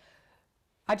basically,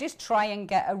 I just try and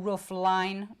get a rough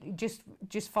line, just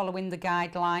following the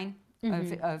guideline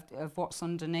of what's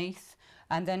underneath.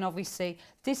 And then obviously,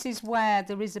 this is where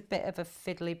there is a bit of a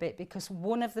fiddly bit because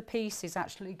one of the pieces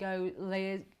actually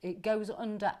goes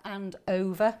under and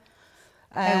over.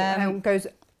 Goes.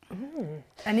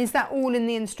 And is that all in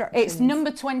the instructions? It's number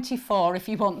 24 if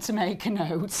you want to make a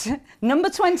note. Number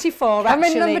 24 I'm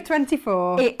in number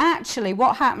 24. It actually,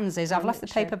 what happens is, I've left the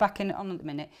paper back on at the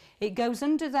minute, it goes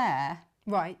under there.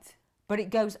 Right. But it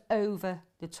goes over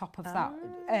the top of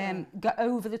that, go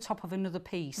over the top of another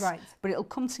piece. Right. But it'll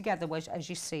come together as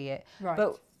you see it. Right.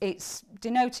 But it's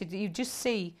denoted that you just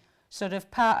see sort of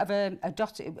part of a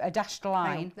dashed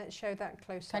line. Let's show that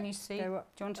closer. Can you see? Do you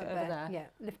want it over there? Yeah,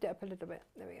 lift it up a little bit.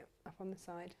 There we go, up on the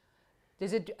side.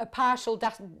 There's a partial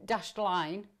dashed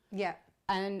line. Yeah.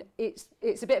 And it's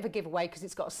a bit of a giveaway because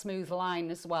it's got a smooth line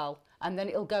as well. And then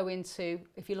it'll go into,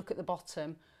 if you look at the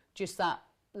bottom, just that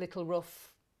little rough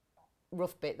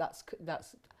bit. That's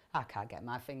I can't get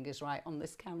my fingers right on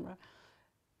this camera.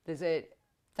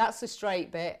 That's the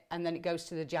straight bit, and then it goes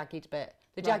to the jagged bit.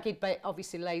 The jagged bit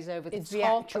obviously lays over the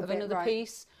top of another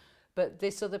piece, but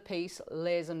this other piece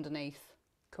lays underneath.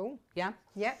 Cool. Yeah?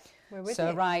 Yeah, we're with you.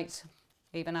 So, right,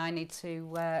 even I need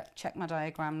to check my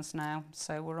diagrams now.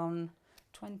 So we're on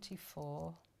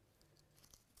 24.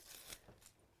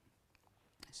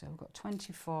 So we've got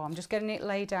 24. I'm just getting it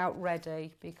laid out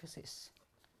ready because it's...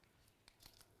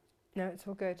 No, it's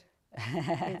all good.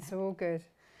 It's all good.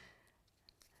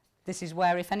 This is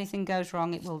where if anything goes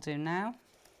wrong, it will do now.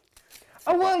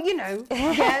 Oh, well, you know,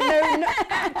 yeah, no,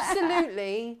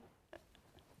 absolutely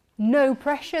no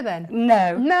pressure then.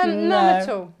 No. None at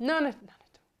all. None at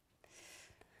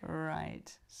all.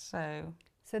 Right, so...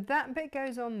 So that bit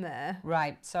goes on there.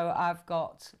 Right, so I've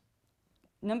got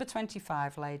number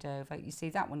 25 laid over. You see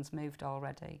that one's moved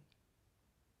already.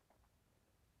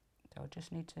 So I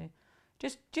just need to...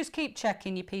 Just keep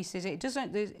checking your pieces.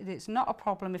 It's not a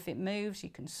problem if it moves. You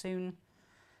can soon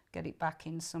get it back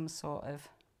in some sort of...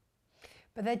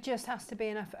 But there just has to be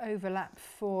enough overlap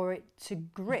for it to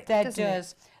grip, There doesn't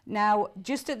does. it? Now,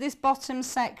 just at this bottom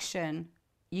section,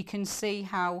 you can see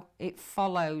how it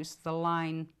follows the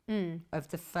line of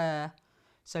the fur.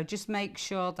 So just make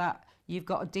sure that you've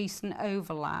got a decent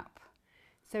overlap.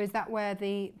 So is that where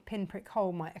the pinprick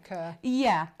hole might occur?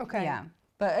 Yeah. Okay. Yeah.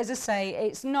 But as I say,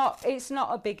 it's not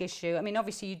a big issue. I mean,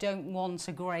 obviously you don't want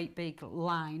a great big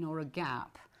line or a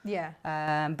gap. Yeah.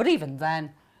 But even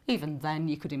then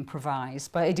you could improvise.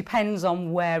 But it depends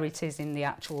on where it is in the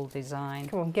actual design.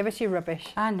 Come on, give us your rubbish.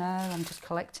 I know, I'm just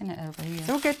collecting it over here. It's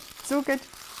all good. It's all good.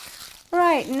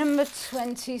 Right, number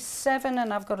 27,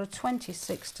 and I've got a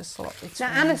 26 to slot between.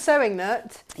 Now, Anna Sewing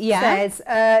Nut says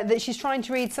that she's trying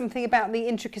to read something about the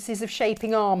intricacies of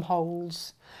shaping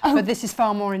armholes. Oh. But this is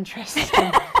far more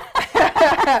interesting.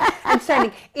 I'm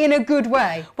saying in a good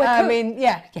way. I mean,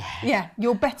 yeah,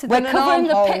 you're better than an armhole.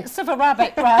 We're covering the pits of a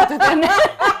rabbit rather than...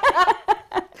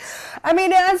 I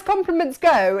mean, as compliments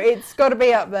go, it's got to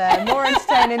be up there. More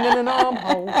entertaining than an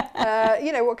armhole.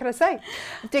 You know, what can I say?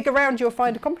 Dig around, you'll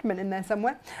find a compliment in there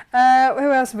somewhere.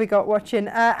 Who else have we got watching?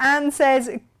 Anne says,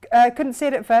 couldn't see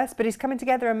it at first, but it's coming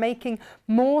together and making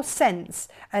more sense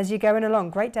as you're going along.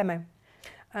 Great demo.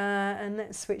 And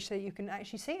let's switch so you can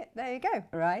actually see it. There you go.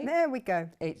 Right. There we go.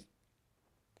 It's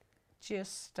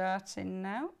just starting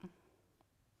now.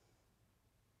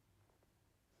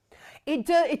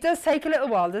 It does take a little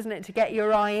while, doesn't it, to get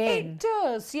your eye in? It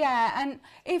does, yeah. And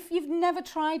if you've never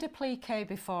tried applique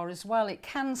before as well, it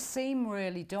can seem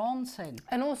really daunting.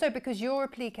 And also because your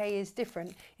applique is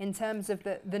different in terms of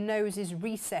the nose is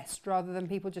recessed rather than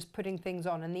people just putting things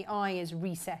on, and the eye is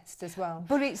recessed as well.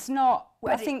 But it's not,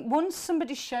 I think once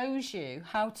somebody shows you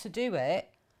how to do it...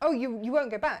 Oh, you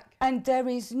won't go back? And there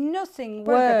is nothing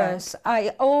worse. I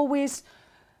always...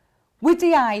 With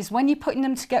the eyes, when you're putting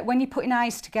them together, when you're putting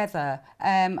eyes together,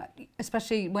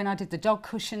 especially when I did the dog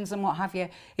cushions and what have you,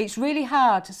 it's really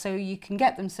hard so you can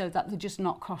get them so that they're just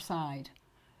not cross-eyed.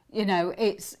 You know,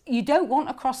 you don't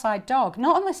want a cross-eyed dog,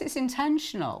 not unless it's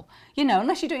intentional. You know,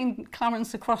 unless you're doing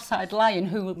Clarence the Cross-Eyed Lion,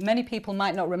 who many people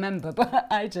might not remember, but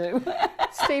I do.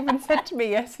 Stephen said to me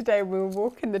yesterday, we were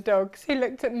walking the dogs, he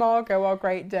looked at Margot, our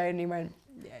Great Dane, and he went,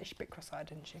 yeah, she's a bit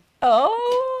cross-eyed, isn't she?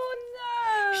 Oh,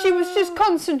 no. She was just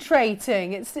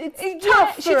concentrating. It's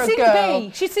tough for a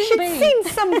girl. She'd seen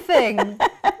something. The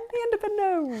end of her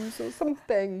nose or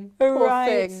something. Poor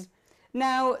thing.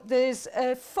 Now, there's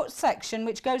a foot section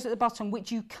which goes at the bottom,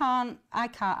 which I can't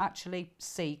actually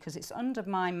see because it's under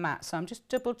my mat. So I'm just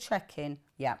double checking.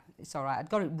 Yeah, it's all right. I'd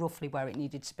got it roughly where it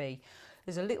needed to be.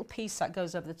 There's a little piece that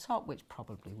goes over the top, which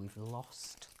probably we've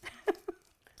lost.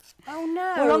 Oh,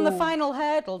 no. We're on the final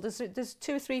hurdle. There's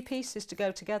 2 or 3 pieces to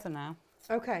go together now.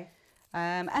 Okay.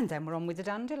 And then we're on with the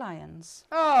dandelions.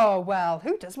 Oh, well,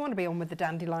 who does want to be on with the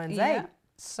dandelions, eh?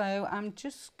 So I'm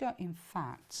just going, in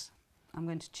fact, I'm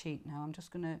going to cheat now. I'm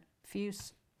just going to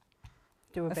fuse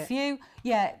a few.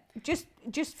 Yeah, just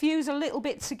fuse a little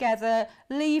bit together.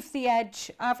 Leave the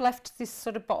edge. I've left this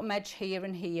sort of bottom edge here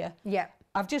and here. Yeah.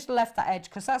 I've just left that edge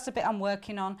because that's the bit I'm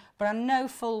working on. But I know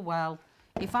full well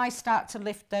if I start to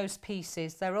lift those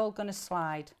pieces, they're all going to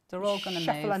slide. They're all going to move.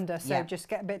 Shuffle under, so just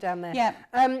get a bit down there. Yeah.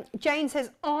 Jane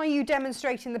says, are you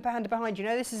demonstrating the panda behind you?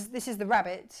 No, this is the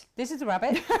rabbit. This is the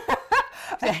rabbit.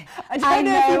 I don't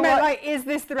know if you meant, like, is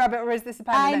this the rabbit or is this a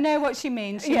panda? I know what she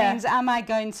means. She means, am I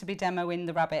going to be demoing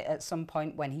the rabbit at some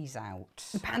point when he's out?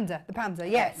 The panda,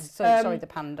 yes. Sorry, the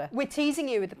panda. We're teasing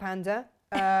you with the panda,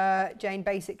 Jane,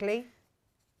 basically.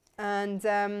 And,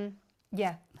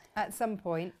 yeah, at some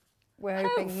point, we're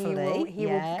hoping he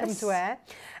will come to air.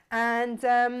 And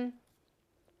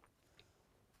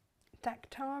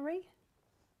Dactari?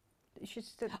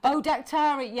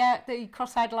 Dactari, yeah, the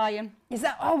cross-eyed lion. Is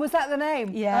that? Oh, was that the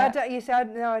name? Yeah.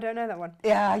 No, I don't know that one.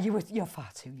 Yeah, you're far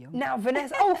too young. Now,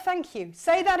 Vanessa. Oh, thank you.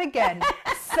 Say that again.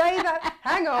 Say that.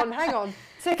 Hang on.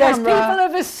 There's people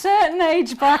of a certain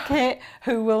age bracket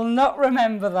who will not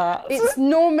remember that. It's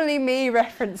normally me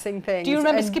referencing things. Do you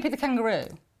remember Skippy the kangaroo?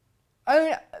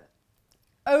 Oh,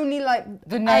 only like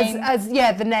the name.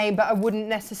 The name, but I wouldn't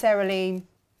necessarily,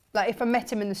 like, if I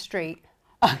met him in the street.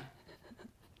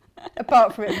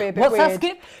 Apart from it being a bit weird. What's that,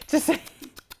 Skip? To say.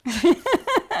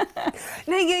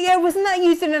 No, yeah, wasn't that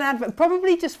used in an advert?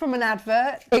 Probably just from an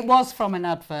advert. It was from an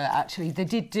advert, actually. They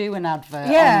did do an advert.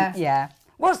 Yeah. Yeah.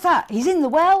 What's that? He's in the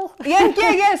well? Yeah,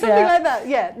 something like that.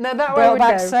 Yeah, no, that way brought would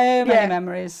back go. so many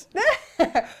memories.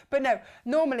 But no,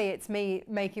 normally it's me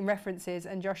making references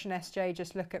and Josh and SJ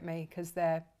just look at me because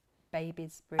they're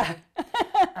babies, really.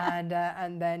 And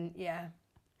then, yeah.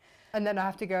 And then I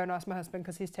have to go and ask my husband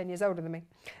because he's 10 years older than me.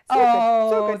 That's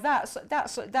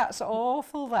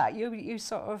awful. That you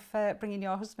sort of bringing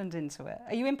your husband into it.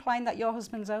 Are you implying that your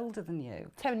husband's older than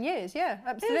you? 10 years, yeah,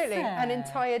 absolutely. An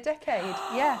entire decade,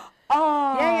 yeah.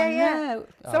 Oh, yeah. No.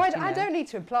 So I don't need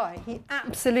to imply. He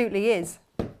absolutely is.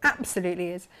 Absolutely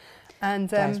is. And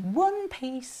there's one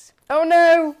piece. Oh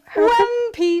no,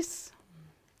 one piece.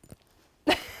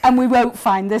 And we won't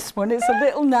find this one. It's a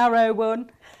little narrow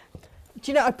one.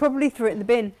 Do you know, I probably threw it in the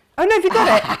bin. Oh no, have you got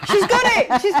it? She's got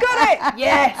it! She's got it!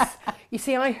 Yes! You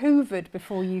see, I hoovered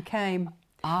before you came.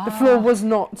 The floor was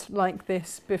not like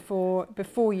this before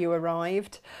you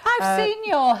arrived. I've seen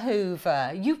your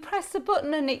hoover. You press the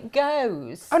button and it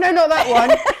goes. Oh no, not that one.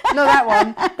 Not that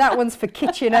one. That one's for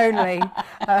kitchen only.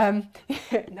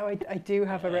 No, I do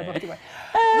have a robotic one.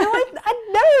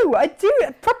 No, I do.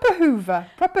 Proper hoover.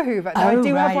 No, I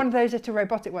do have one of those little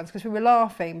robotic ones because we were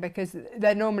laughing because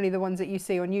they're normally the ones that you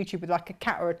see on YouTube with like a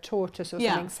cat or a tortoise or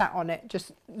something sat on it,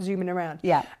 just zooming around.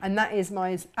 Yeah. And that is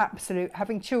my absolute,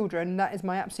 having children, that is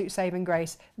my absolute saving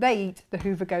grace. They eat, the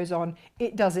hoover goes on,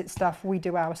 it does its stuff, we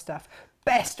do our stuff.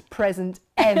 Best present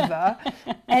ever.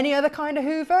 Any other kind of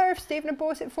hoover, if Stephen had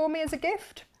bought it for me as a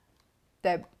gift?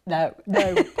 No.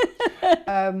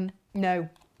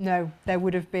 No, there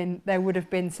would have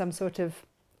been some sort of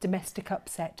domestic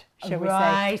upset, shall we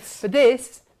say. But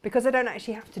this, because I don't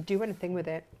actually have to do anything with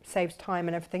it, saves time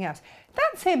and everything else.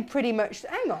 That's him pretty much.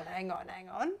 Hang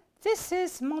on. This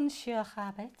is Monsieur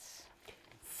Rabbit.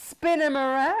 spin him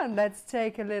around. Let's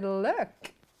take a little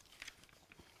look.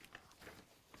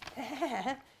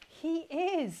 There he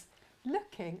is,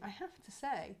 looking, I have to say.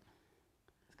 I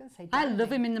was going to say dandy. I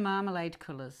love him in the marmalade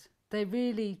colours. They're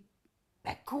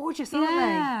gorgeous, aren't they?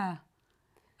 Yeah.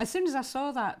 As soon as I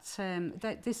saw that,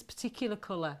 this particular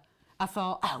colour, I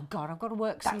thought, oh God, I've got to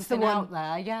work something out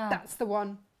there. Yeah. That's the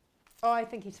one. Oh, I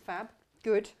think he's fab.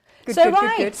 Good. So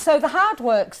the hard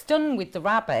work's done with the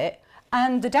rabbit,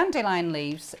 and the dandelion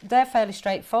leaves, they're fairly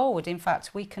straightforward. In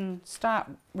fact, we can start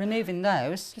removing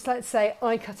those. Just like to say,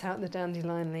 I cut out the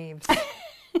dandelion leaves.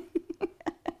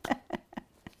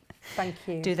 Thank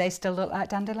you. Do they still look like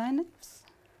dandelion leaves?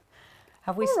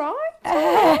 Have we? All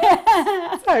right.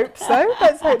 Let's hope so.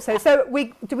 Let's hope so. So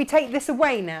do we take this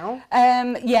away now?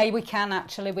 Yeah, we can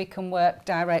actually. We can work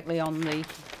directly on the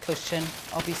cushion.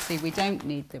 Obviously, we don't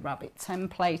need the rabbit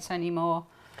template anymore.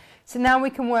 So now we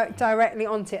can work directly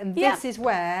onto it, and this is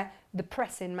where the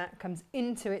pressing mat comes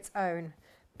into its own,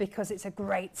 because it's a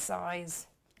great size.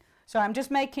 So I'm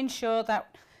just making sure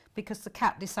that, because the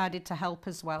cat decided to help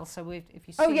as well. So if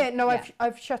you see,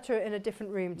 I've shut her in a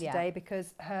different room today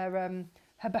because her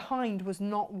behind was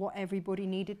not what everybody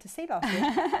needed to see last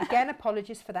week. Again,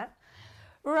 apologies for that.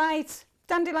 Right,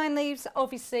 dandelion leaves.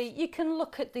 Obviously, you can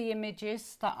look at the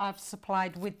images that I've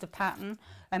supplied with the pattern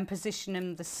and position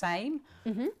them the same.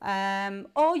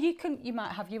 Or you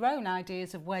might have your own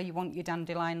ideas of where you want your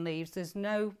dandelion leaves. There's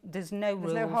no rules. There's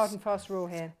no hard and fast rule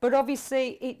here. But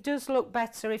obviously, it does look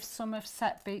better if some are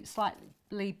set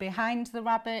slightly behind the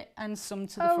rabbit and some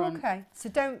to the front. Okay. So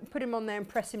don't put him on there and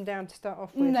press him down to start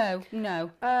off with.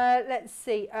 No. Let's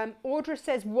see. Audra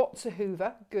says, "What's a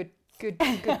Hoover?" Good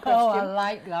question. Oh, I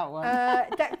like that one.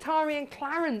 Dactari and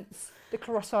Clarence, the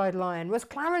cross-eyed lion. Was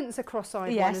Clarence a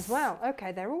cross-eyed one as well?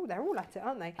 Okay, they're all at it,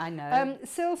 aren't they? I know.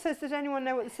 Syl says, does anyone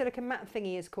know what the silicone mat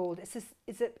thingy is called?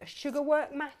 Is it a sugar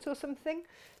work mat or something?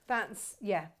 That's,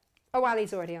 yeah. Oh,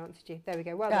 Ali's already answered you. There we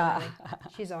go. Well done, Ali.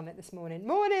 She's on it this morning.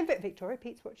 Morning, Victoria.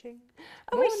 Pete's watching.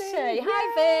 Oh, is she?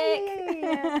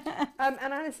 Hi, Vic. And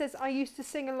Anna says, I used to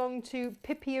sing along to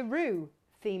Pippi-a-Roo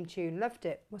theme tune. Loved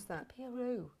it. What's that?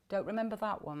 Pippi-a-Roo. Don't remember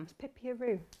that one. It's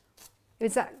Pippi-a-Roo.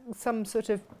 Is that some sort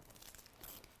of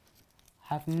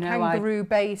have no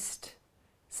kangaroo-based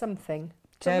something?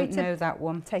 Don't know that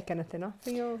one. Take anything off? Are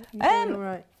you all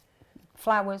right?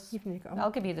 Flowers.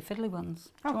 I'll give you the fiddly ones.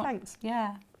 Oh, thanks.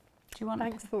 Yeah. Do you want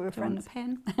thanks, thought we were friends. A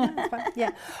pin? That's fine. Yeah.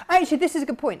 Actually, this is a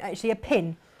good point. Actually, a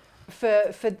pin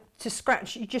to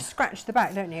scratch. You just scratch the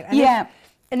back, don't you?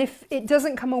 And if it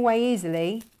doesn't come away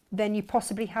easily, then you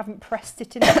possibly haven't pressed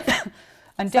it enough.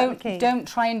 And don't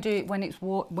try and do it when it's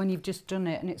when you've just done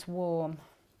it and it's warm.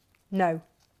 No,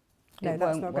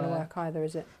 that's not going to work either,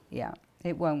 is it? Yeah,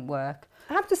 it won't work.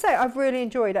 I have to say, I've really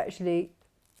enjoyed actually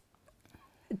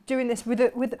doing this with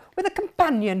a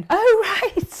companion. Oh,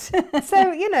 right.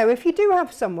 So, if you do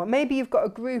have someone, maybe you've got a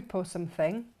group or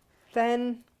something,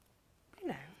 then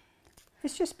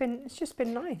it's just been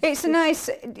nice. It's a nice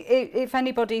if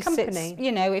anybody company. Sits,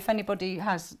 if anybody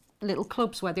has little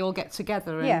clubs where they all get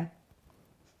together. And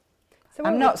so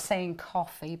I'm not saying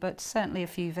coffee, but certainly a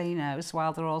few vinos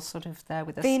while they're all sort of there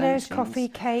with the vinos, coffee,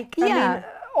 cake. I mean,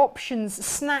 options,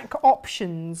 snack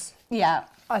options. Yeah.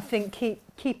 I think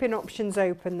keeping options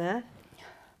open there.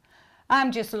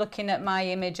 I'm just looking at my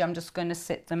image. I'm just going to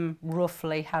sit them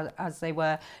roughly as they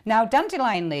were. Now,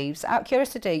 dandelion leaves, out of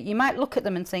curiosity, you might look at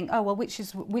them and think, oh, well, which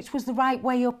was the right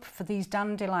way up for these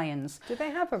dandelions? Do they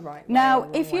have a right way? Now,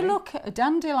 if you look at a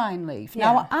dandelion leaf,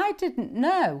 now, I didn't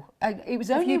know. It was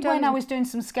only when I was doing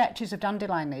some sketches of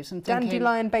dandelion leaves and thinking...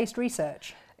 Dandelion-based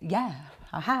research? Yeah,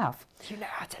 I have. You know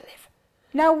how to live.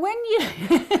 Now, when you...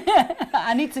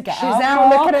 I need to get out more. She's out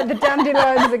looking at the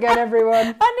dandelions again,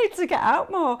 everyone. I need to get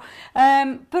out more.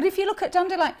 But if you look at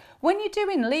dandelion, when you're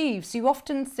doing leaves, you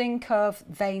often think of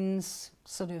veins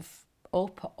sort of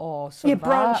up or sort of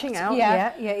branching out.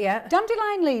 Yeah.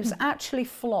 Dandelion leaves actually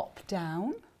flop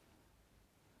down.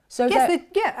 So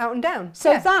out and down.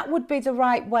 So that would be the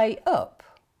right way up.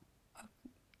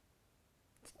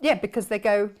 Yeah, because they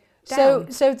go down.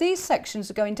 So these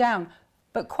sections are going down.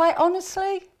 But quite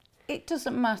honestly, it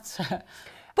doesn't matter.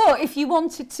 But if you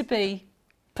wanted to be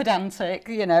pedantic,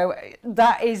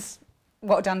 that is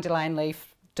what a dandelion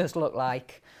leaf does look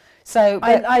like. So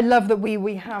I love that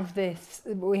we have this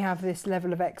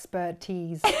level of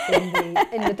expertise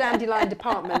in the dandelion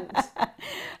department.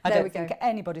 I don't think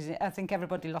I think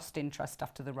everybody lost interest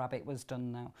after the rabbit was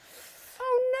done now.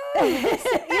 Oh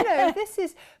no! This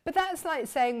is. But that's like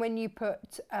saying when you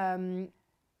put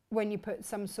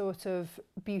some sort of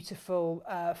beautiful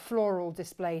floral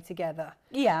display together.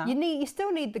 Yeah. You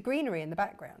still need the greenery in the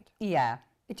background. Yeah.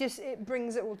 It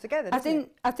brings it all together. I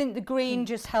think the green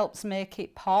just helps make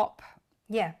it pop.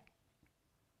 Yeah.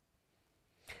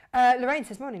 Lorraine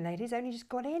says, morning ladies, only just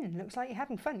got in. Looks like you're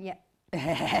having fun. Yeah.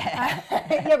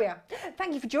 Here we are.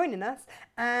 Thank you for joining us.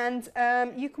 And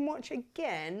you can watch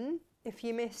again if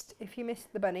you missed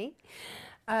the bunny.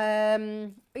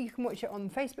 You can watch it on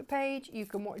the Facebook page, you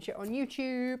can watch it on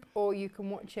YouTube, or you can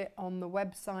watch it on the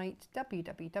website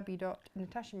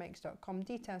www.natashamakes.com.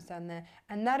 Details down there,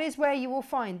 and that is where you will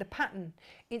find the pattern.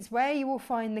 It's where you will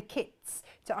find the kits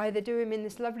to either do them in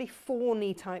this lovely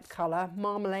fawny type colour,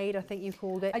 marmalade I think you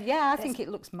called it. Yeah, I think it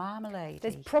looks marmalade.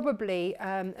 There's probably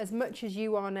as much as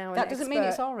you are now that doesn't mean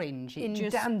it's orange. In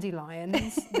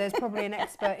dandelions, there's probably an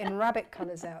expert in rabbit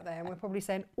colours out there, and we're probably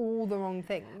saying all the wrong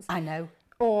things. I know.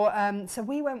 Or, so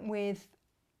we went with,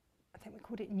 I think we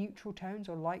called it neutral tones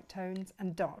or light tones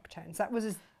and dark tones. That was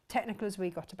as technical as we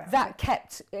got about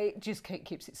it. It just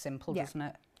keeps it simple, doesn't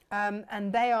it?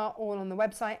 And they are all on the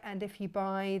website. And if you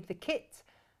buy the kit,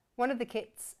 one of the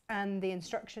kits and the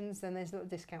instructions, then there's a little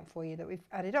discount for you that we've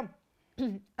added on.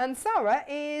 And Sarah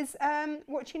is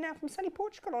watching now from sunny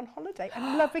Portugal on holiday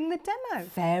and loving the demo.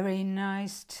 Very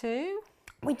nice too.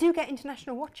 We do get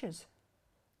international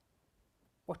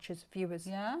viewers.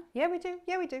 Yeah? Yeah, we do.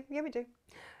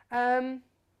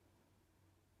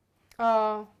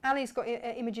 Ali's got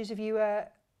images of you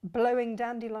blowing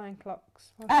dandelion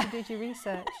clocks while you did your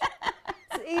research.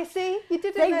 So, you see, you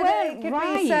didn't they know weren't that it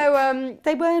ripe. So,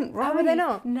 they weren't ripe. Oh, were they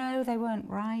not? No, they weren't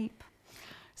ripe.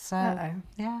 So,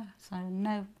 yeah, so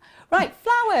no. Right,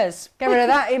 flowers. Get rid of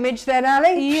that image then,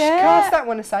 Ali. Yeah. Cast that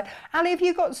one aside. Ali, have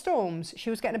you got storms? She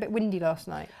was getting a bit windy last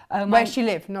night. Where she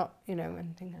lived, not,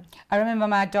 anything else. I remember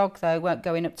my dog, though, weren't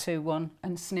going up to one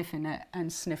and sniffing it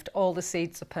and sniffed all the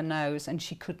seeds up her nose, and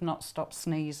she could not stop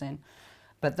sneezing.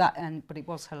 But it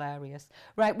was hilarious.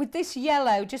 Right, with this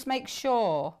yellow, just make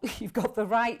sure you've got the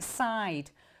right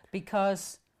side,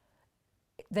 because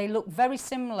they look very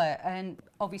similar, and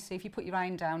obviously if you put your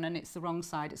iron down and it's the wrong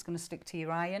side, it's going to stick to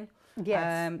your iron.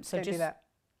 Yes, so don't just do that.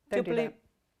 Don't do that.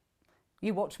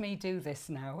 You watch me do this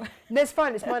now. That's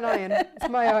fine, it's mine iron. It's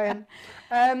my iron.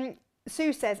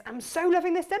 Sue says, I'm so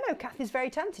loving this demo. Kath is very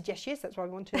talented. Yes, she is, that's why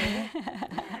we want to know.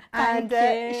 And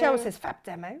Cheryl says, fab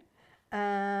demo.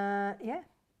 Yeah. I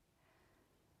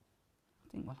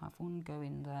think we'll have one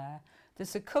going there.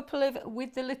 There's a couple of,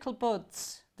 with the little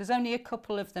buds, there's only a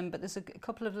couple of them, but there's a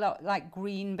couple of like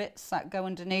green bits that go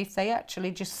underneath. They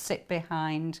actually just sit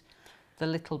behind the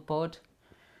little bud,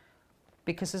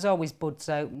 because there's always buds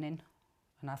opening,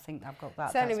 and I think I've got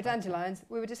that. Certainly with dandelions,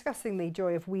 we were discussing the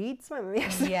joy of weeds, weren't we?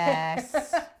 Yes,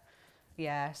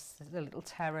 yes, the little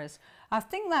terrors. I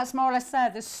think that's more or less there.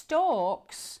 The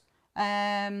stalks,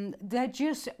 they're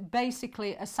just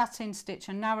basically a satin stitch,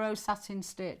 a narrow satin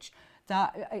stitch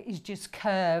that is just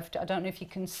curved. I don't know if you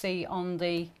can see on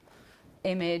the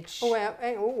image. There we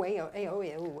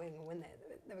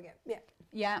go. Yeah.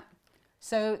 Yeah.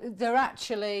 So they're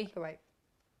actually. Oh, wait.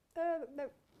 No.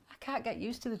 I can't get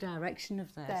used to the direction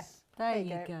of this. There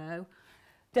you go.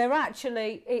 They're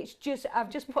actually. It's just.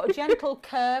 I've just put a gentle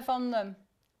curve on them.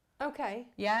 Okay.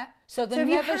 Yeah. So they're so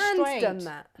never have your hands straight. Done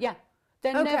that? Yeah.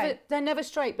 They're never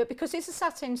straight, but because it's a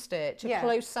satin stitch, a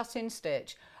close satin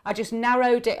stitch, I just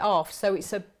narrowed it off, so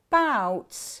it's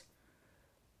about.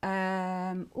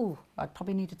 I'd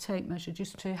probably need a tape measure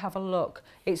just to have a look.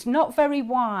 It's not very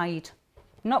wide,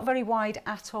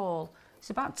 at all. It's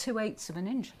about 2/8 of an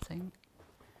inch, I think.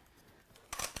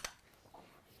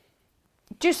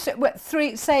 Just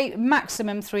say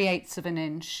maximum 3/8 of an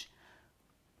inch.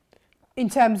 In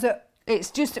terms of,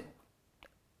 it's just.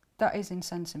 That is in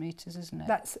centimetres, isn't it?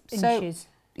 That's inches.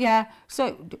 Yeah.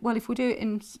 So, well, if we do it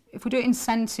in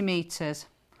centimetres,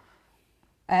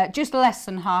 just less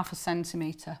than half a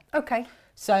centimetre. Okay.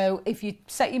 So if you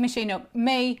set your machine up,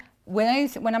 when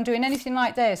I'm doing anything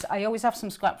like this, I always have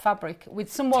some scrap fabric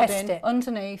with some wadding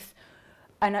underneath,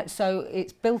 and so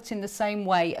it's built in the same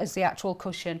way as the actual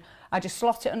cushion. I just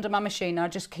slot it under my machine. I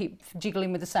just keep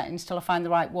jiggling with the settings till I find the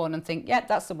right one and think, yeah,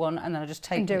 that's the one, and then I just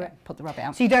take it, put the rabbit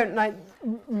out. So you don't like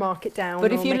mark it down.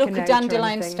 But if you look at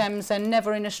dandelion stems, they're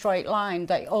never in a straight line.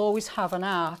 They always have an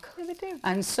arc. Yeah, they do.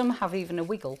 And some have even a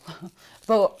wiggle.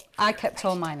 But I kept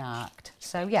all mine arced.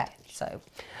 So yeah. So.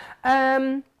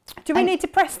 Do we need to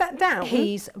press that down?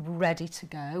 He's ready to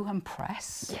go and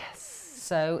press. Yes.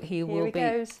 So he will be.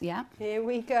 Goes. Yeah. Here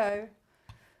we go.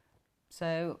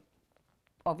 So.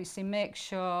 Obviously make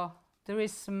sure there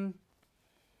is some,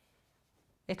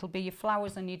 it'll be your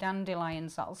flowers and your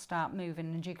dandelions that'll start moving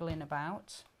and jiggling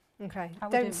about. Okay,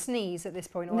 don't sneeze at this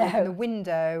point or open the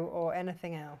window or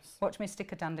anything else. Watch me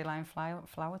stick a dandelion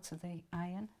flower to the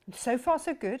iron. So far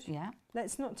so good. Yeah.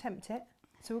 Let's not tempt it.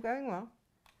 It's all going well.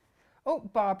 Oh,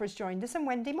 Barbara's joined us and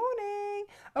Wendy, morning.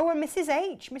 Oh, and Mrs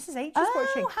H. Mrs H is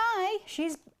watching. Oh, hi.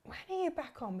 She's, when are you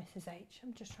back on, Mrs H?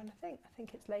 I'm just trying to think. I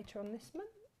think it's later on this month.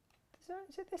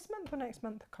 Is it this month or next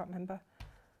month? I can't remember.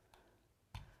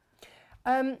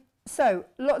 So,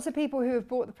 lots of people who have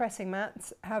bought the pressing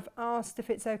mats have asked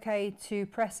if it's okay to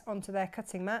press onto their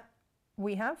cutting mat.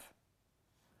 We have.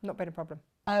 Not been a problem.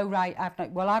 Oh, right.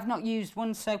 I've not used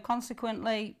one, so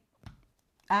consequently,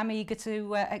 I'm eager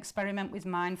to experiment with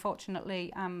mine.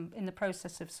 Fortunately, I'm in the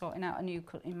process of sorting out a new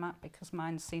cutting mat because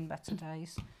mine's seen better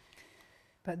days.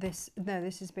 But this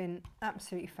has been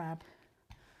absolutely fab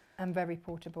and very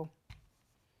portable.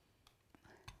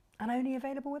 And only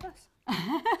available with us.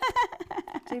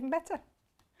 It's even better.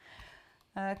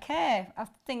 Okay, I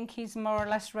think he's more or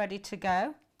less ready to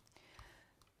go.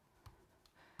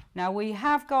 Now we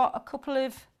have got a couple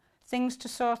of things to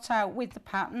sort out with the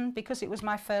pattern because it was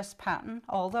my first pattern,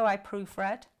 although I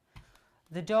proofread.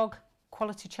 The dog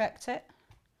quality checked it.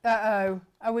 Uh-oh,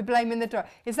 are we blaming the dog?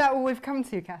 Is that all we've come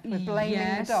to, Kath? We're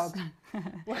blaming the dog?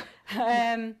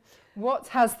 What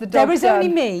has the dog done?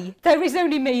 There is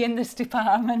only me in this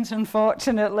department,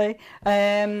 unfortunately.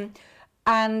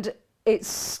 And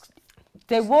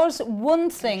there was one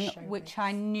thing which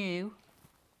I knew,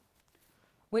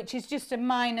 which is just a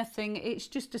minor thing. It's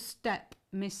just a step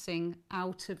missing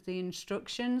out of the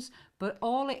instructions. But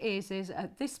all it is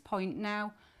at this point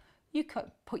now, you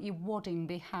could put your wadding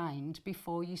behind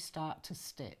before you start to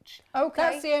stitch. Okay.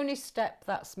 That's the only step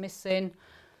that's missing.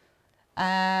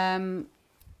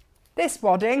 This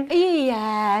wadding?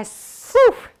 Yes.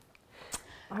 Whew.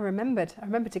 I remembered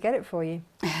to get it for you.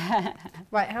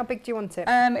 Right, how big do you want it?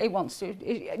 It wants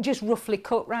to just roughly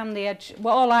cut round the edge.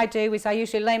 Well, all I do is I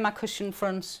usually lay my cushion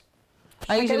front.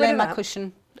 I usually lay my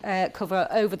cushion cover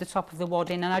over the top of the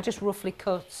wadding, and I just roughly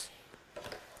cut.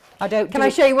 I don't. Can I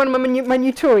show you one of my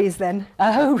new toys then?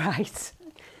 Oh right.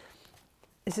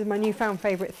 This is my newfound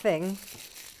favourite thing.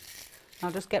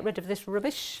 I'll just get rid of this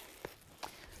rubbish.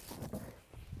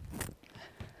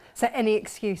 So any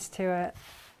excuse to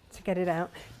get it out.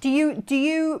 Do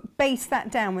you base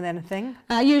that down with anything?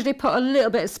 I usually put a little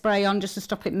bit of spray on just to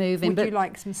stop it moving. Would you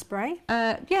like some spray?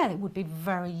 Yeah, it would be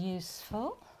very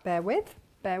useful. Bear with.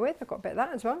 I've got a bit of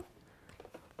that as well.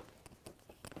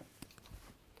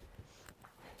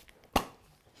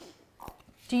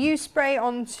 Do you spray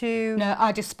onto? No,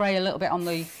 I just spray a little bit on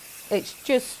the. It's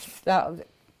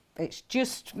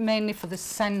just mainly for the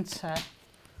centre.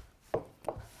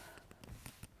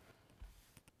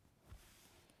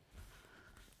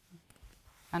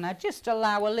 And I just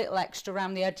allow a little extra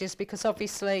around the edges because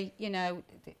obviously, you know,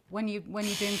 when you're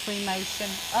doing free motion,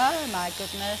 oh my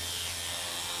goodness.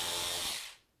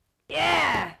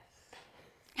 Yeah!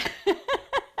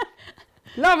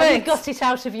 Love it! You got it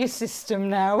out of your system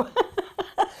now.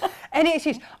 Any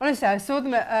excuse. Honestly, I saw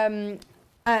them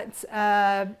at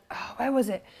where was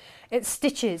it? It's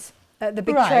Stitches at the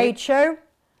big trade show.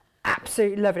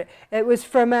 Absolutely loved it. It was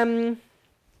from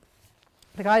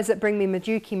the guys that bring me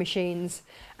Majuki machines,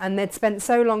 and they'd spent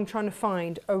so long trying to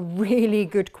find a really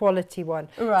good quality one.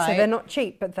 Right. So they're not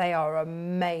cheap, but they are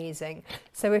amazing.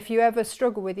 So if you ever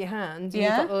struggle with your hands, you've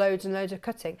got loads and loads of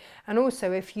cutting. And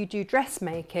also if you do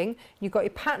dressmaking, you've got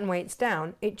your pattern weights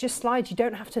down, it just slides. You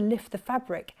don't have to lift the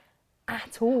fabric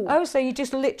at all. Oh, so you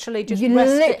just literally just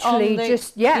rest it on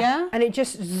the... Yeah, and it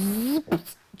just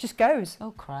goes.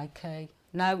 Oh, crikey.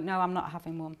 No, I'm not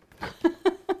having one.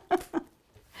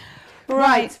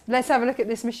 Right, let's have a look at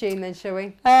this machine then, shall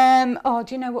we? Oh,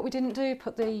 do you know what we didn't do?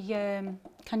 Put the,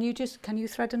 can you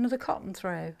thread another cotton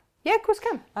through? Yeah, of course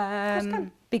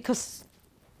can. Because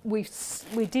we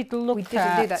did look We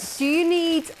didn't do that. Do you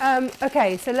need,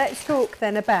 okay, so let's talk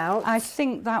then about... I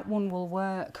think that one will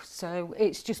work, so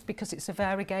it's just because it's a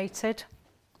variegated.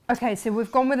 Okay, so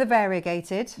we've gone with a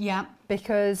variegated. Yeah.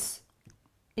 Because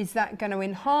is that going to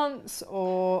enhance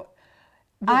or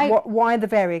why the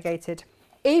variegated?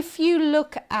 If you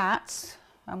look at,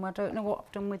 and I don't know what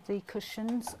I've done with the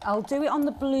cushions, I'll do it on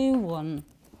the blue one,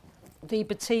 the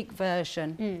batik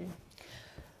version.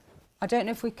 I don't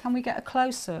know if can we get a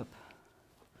close-up?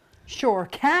 Sure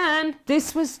can.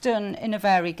 This was done in a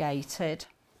variegated.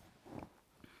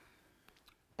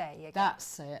 There you go.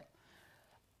 That's it.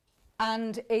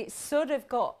 And it's sort of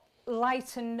got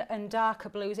light and darker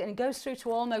blues, and it goes through to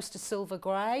almost a silver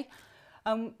grey.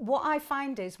 What I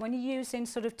find is when you're using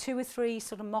sort of 2 or 3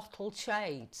 sort of mottled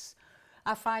shades,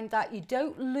 I find that you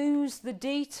don't lose the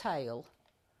detail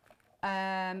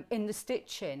in the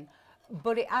stitching,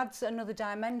 but it adds another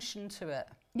dimension to it.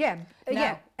 Yeah,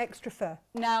 yeah, extra fur.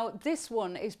 Now this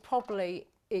one is probably,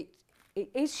 it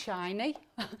is shiny.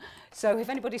 So if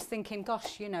anybody's thinking,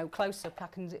 gosh, you know, close up,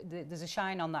 there's a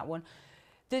shine on that one.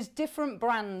 There's different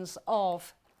brands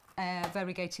of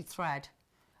variegated thread.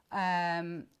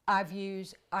 I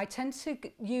tend to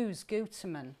use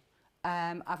Gutermann.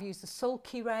 I've used the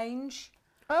Sulky range.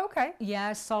 Oh, okay.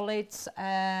 Yeah, solids.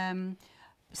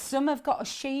 Some have got a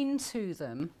sheen to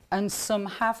them and some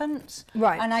haven't.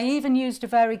 Right. And I even used a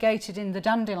variegated in the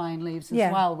dandelion leaves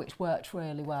as well, which worked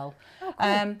really well. Oh,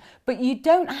 cool. But you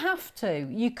don't have to.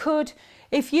 You could,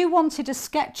 if you wanted a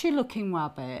sketchy looking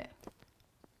rabbit,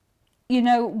 you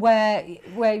know, where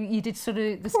you did sort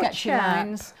of the sketchy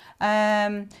lines,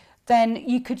 then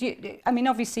you could, I mean,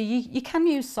 obviously you can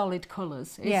use solid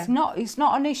colours. It's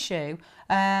not an issue.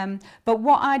 But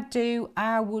what I'd do,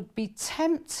 I would be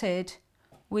tempted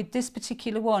with this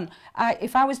particular one.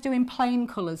 If I was doing plain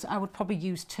colours, I would probably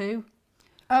use 2.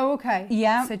 Oh, okay.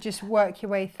 Yeah. So just work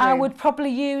your way through. I would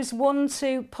probably use 1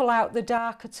 to pull out the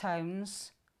darker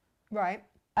tones. Right.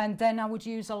 And then I would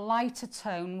use a lighter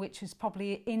tone, which is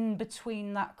probably in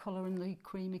between that colour and the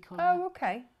creamy colour. Oh,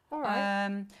 okay. All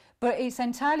right. But it's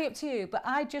entirely up to you. But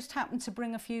I just happened to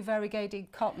bring a few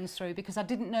variegated cottons through because I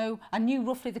didn't know, I knew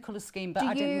roughly the colour scheme, but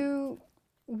I didn't. Do you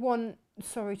want,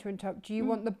 sorry to interrupt, do you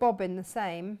want the bobbin the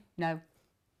same? No.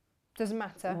 Doesn't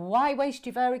matter. Why waste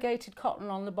your variegated cotton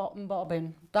on the bottom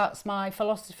bobbin? That's my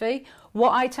philosophy.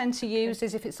 What I tend to use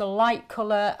is if it's a light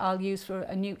colour, I'll use for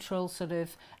a neutral sort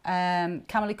of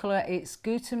camely colour. It's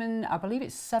Gutermann, I believe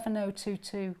it's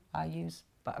 7022 I use,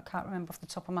 but I can't remember off the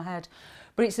top of my head.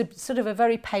 But it's a sort of a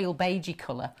very pale beigey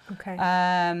colour. Okay.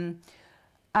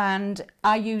 And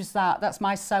I use that, that's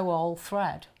my sew-all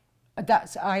thread.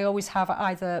 I always have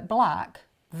either black,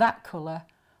 that colour,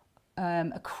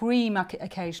 a cream I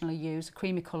occasionally use, a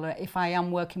creamy colour if I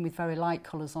am working with very light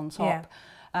colours on top.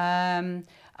 And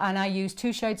I use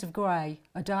 2 shades of grey,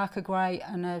 a darker grey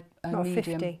and a Not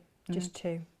medium. 50, just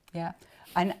 2. Yeah,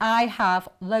 and I have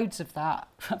loads of that.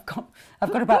 I've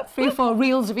got about 3 or 4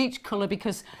 reels of each colour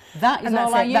because that is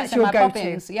all I use that's in your my go-to.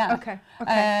 bobbins. Yeah. Okay.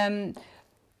 Okay.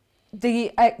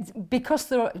 Because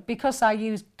I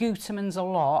use Gutermanns a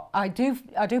lot, I do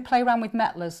play around with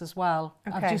metlers as well.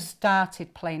 Okay. I've just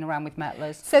started playing around with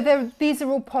metlers. So these are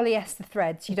all polyester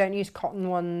threads. You don't use cotton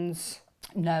ones.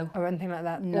 No. Or anything like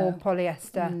that. No. All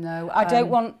polyester. No, I don't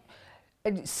want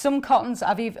some cottons.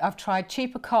 I've tried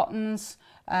cheaper cottons,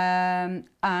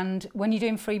 and when you're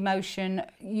doing free motion,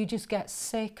 you just get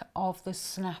sick of the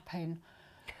snapping.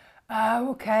 Oh,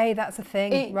 okay, that's a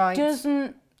thing. It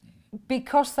doesn't.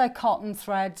 Because they're cotton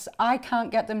threads, I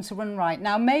can't get them to run right.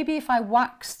 Now, maybe if I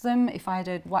waxed them, if I had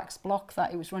a wax block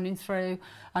that it was running through.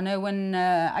 I know when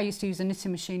I used to use a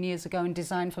knitting machine years ago and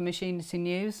design for Machine Knitting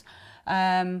News,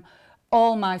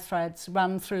 all my threads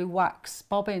ran through wax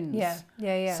bobbins.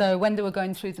 Yeah. So when they were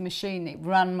going through the machine, it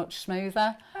ran much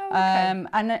smoother. Oh, okay.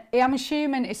 And I'm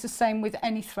assuming it's the same with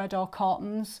any thread or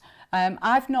cottons.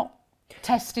 I've not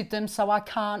tested them, so I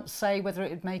can't say whether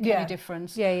it would make any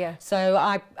difference. So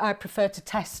I prefer to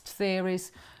test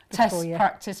theories,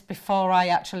 practice before I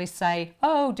actually say,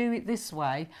 oh, do it this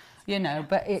way, you know.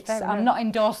 But I'm not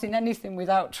endorsing anything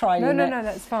without trying it. No,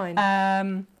 that's fine.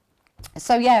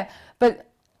 So yeah,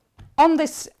 but on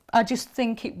this, I just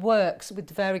think it works with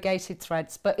the variegated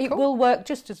threads, but it will work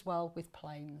just as well with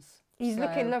plains. He's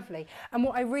looking lovely. And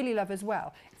what I really love as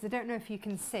well is I don't know if you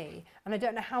can see, and I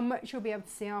don't know how much you'll be able to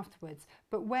see afterwards,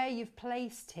 but where you've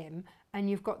placed him and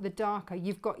you've got the darker,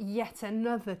 you've got yet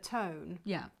another tone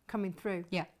coming through.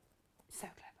 Yeah. So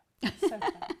clever. So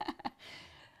clever.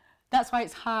 That's why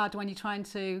it's hard when you're trying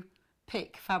to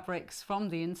pick fabrics from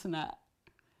the internet.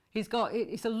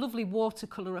 It's a lovely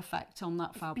watercolour effect on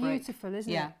that fabric. Beautiful,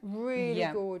 isn't it? Really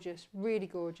gorgeous, really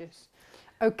gorgeous.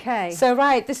 Okay. So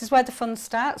this is where the fun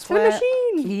starts. To the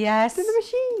machine. Yes. To the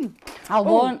machine.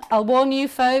 I'll warn you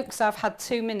folks, I've had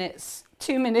 2 minutes.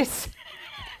 2 minutes.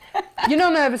 You're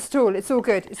not nervous at all. It's all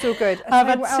good. It's all good. I've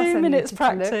had 2 minutes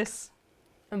practice.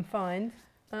 And find.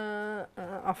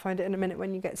 I'll find it in a minute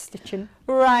when you get stitching.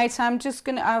 Right, I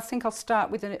think I'll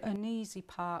start with an easy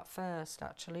part first,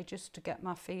 actually, just to get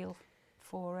my feel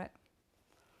for it.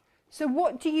 So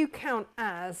what do you count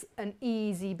as an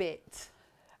easy bit?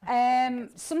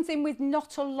 Something with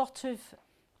not a lot of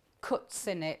cuts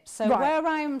in it. So where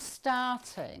I'm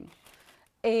starting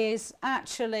is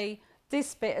actually,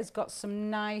 this bit has got some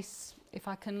nice, if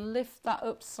I can lift that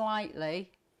up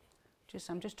slightly,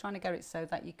 I'm just trying to get it so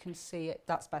that you can see it,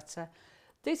 that's better.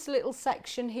 This little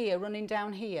section here, running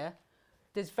down here,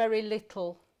 there's very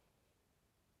little.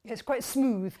 It's quite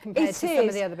smooth compared to some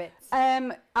of the other bits.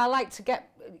 I like to get,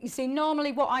 you see,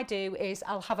 normally what I do is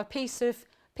I'll have a piece of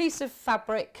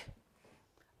fabric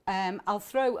I'll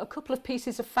throw a couple of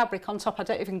pieces of fabric on top. I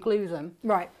don't even glue them.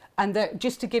 Right. And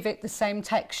just to give it the same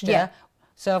texture. Yeah.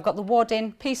 So I've got the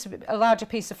wadding, a larger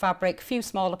piece of fabric, a few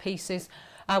smaller pieces.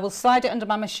 I will slide it under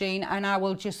my machine and I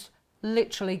will just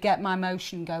literally get my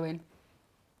motion going.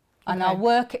 And I'll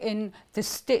work in the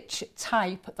stitch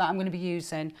type that I'm going to be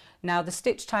using. Now, the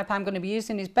stitch type I'm going to be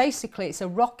using is basically, it's a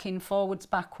rocking forwards,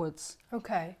 backwards.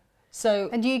 Okay. So,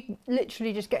 and you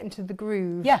literally just get into the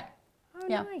groove? Yeah. Oh,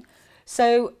 yeah. Nice.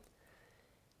 So,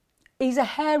 he's a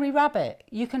hairy rabbit.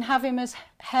 You can have him as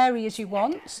hairy as you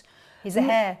want. He's a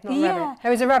hare, not a rabbit. Oh,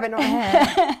 he's a rabbit, not a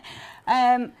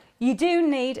hare. You do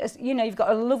need, you know, you've got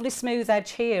a lovely smooth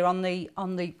edge here on the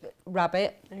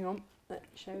rabbit. Hang on, let's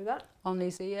show that. On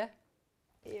his ear.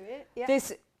 Here, yeah.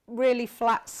 This really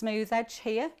flat, smooth edge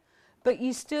here, but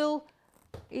you still,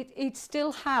 it'd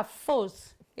still have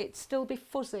fuzz. It'd still be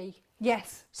fuzzy.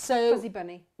 Yes, so fuzzy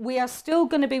bunny. We are still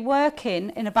going to be working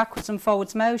in a backwards and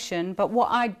forwards motion, but what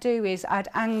I'd do is I'd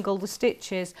angle the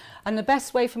stitches, and the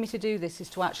best way for me to do this is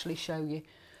to actually show you,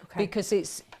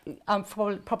 because I'm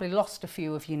probably lost a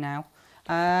few of you now.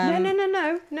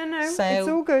 No. So it's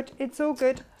all good. It's all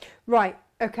good. Right.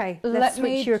 Okay. Let's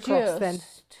switch you across then.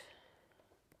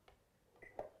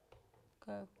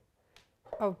 Go.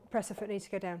 Oh, presser foot needs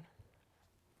to go down.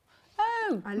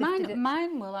 Oh,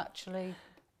 mine will actually.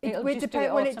 It'll just do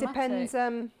it well, automatic. it depends.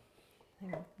 Hang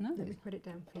on. No. Let me put it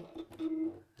down for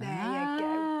you. There you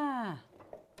go.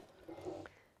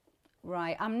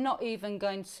 Right, I'm not even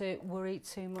going to worry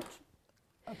too much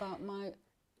about my...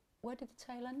 Where did the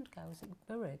tail end go? Is it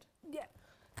buried? Yeah.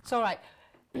 It's all right.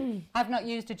 I've not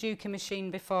used a Juki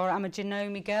machine before. I'm a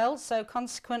Janome girl, so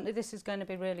consequently this is going to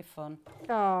be really fun.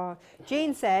 Oh,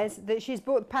 Jean says that she's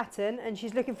bought the pattern and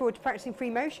she's looking forward to practicing free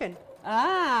motion.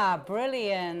 Ah,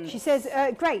 brilliant. She says,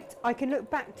 great, I can look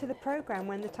back to the programme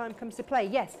when the time comes to play.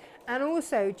 Yes, and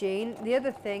also, Jean, the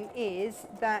other thing is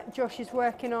that Josh is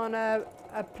working on a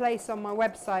place on my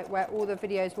website where all the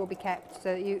videos will be kept,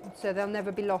 so they'll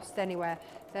never be lost anywhere.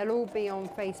 They'll all be on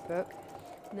Facebook.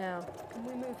 Now, can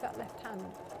we move that left hand?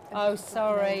 Oh,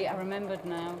 sorry, I remembered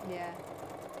now. Yeah.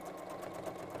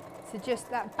 So just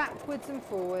that backwards and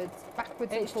forwards,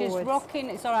 backwards and forwards. It's just rocking.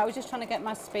 It's all right. I was just trying to get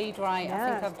my speed right. Yeah,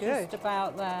 I think I'm just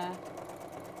about there.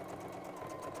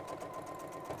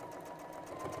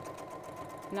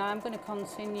 Now I'm going to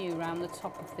continue around the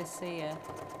top of this ear.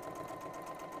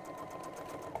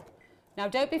 Now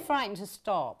don't be frightened to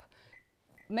stop.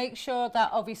 Make sure that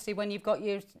obviously when you've got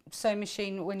your sewing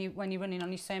machine, when you're running on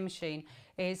your sewing machine,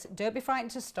 is don't be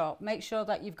frightened to stop. Make sure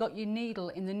that you've got your needle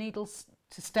in the needles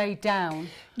to stay down.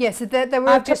 Yes, so there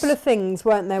were a couple of things,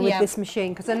 weren't there, with this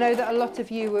machine? Because I know that a lot of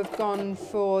you have gone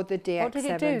for the DX7. What did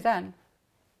it do then?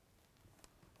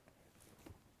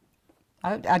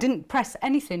 I didn't press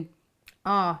anything.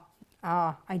 I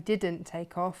didn't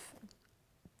take off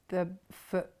the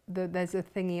foot. There's a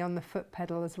thingy on the foot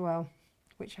pedal as well,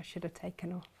 which I should have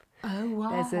taken off. Oh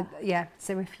wow!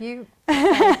 So if you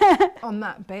on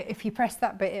that bit, if you press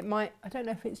that bit, it might. I don't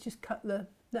know if it's just cut the.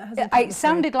 It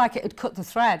sounded like it had cut the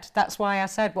thread. That's why I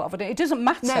said what have I done. It doesn't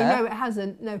matter. No, it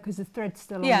hasn't. No, because the thread's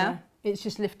still on there. It's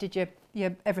just lifted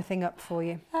your everything up for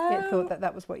you. It thought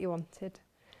that was what you wanted.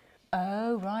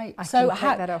 Oh right. I can take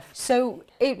that off. So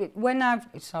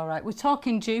it's all right. We're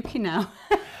talking Juki now.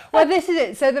 Well, this is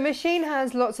it. So the machine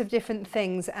has lots of different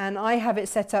things, and I have it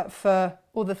set up for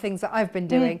all the things that I've been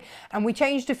doing. And we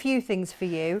changed a few things for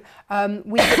you.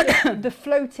 We put the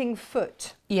floating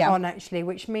foot on actually,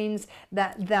 which means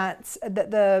that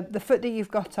the foot that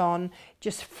you've got on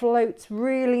just floats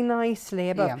really nicely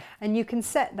above, and you can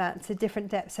set that to different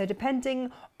depths. So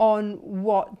depending on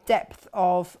what depth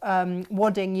of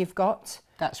wadding you've got,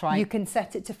 that's right, you can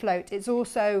set it to float. It's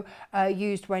also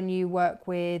used when you work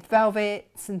with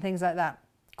velvets and things like that.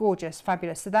 Gorgeous,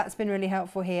 fabulous. So that's been really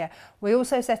helpful here. We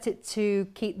also set it to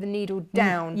keep the needle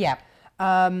down.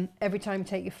 Every time you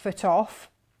take your foot off,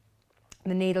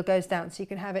 the needle goes down. So you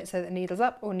can have it so that the needle's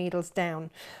up or needle's down.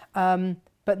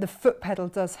 But the foot pedal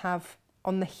does have,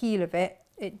 on the heel of it,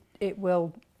 it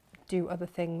will do other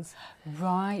things.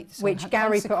 Right. So which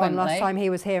Gary put on last time he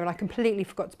was here, and I completely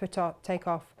forgot to take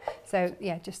off. So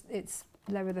yeah, it's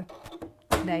lower the...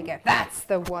 There you go. That's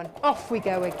the one. Off we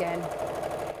go again.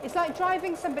 It's like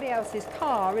driving somebody else's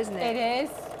car, isn't it? It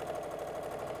is.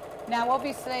 Now,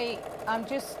 obviously, I'm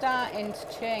just starting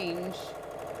to change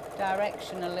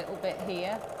direction a little bit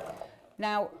here.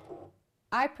 Now,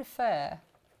 I prefer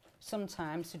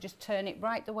sometimes to just turn it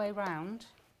right the way round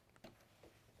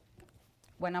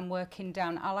when I'm working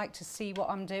down. I like to see what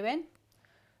I'm doing.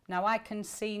 Now I can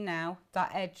see now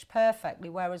that edge perfectly,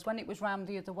 whereas when it was round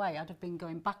the other way, I'd have been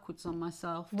going backwards on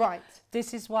myself. Right.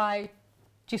 This is why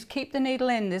Just keep the needle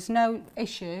in. There's no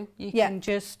issue. You can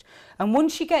just, and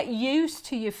once you get used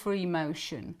to your free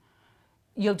motion,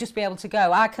 you'll just be able to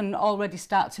go. I can already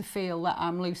start to feel that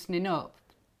I'm loosening up.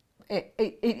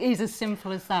 It is as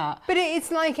simple as that. But it's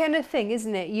like anything,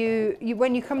 isn't it? You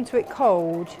when you come to it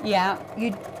cold,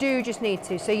 you do just need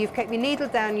to. So you've kept your needle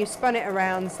down, you've spun it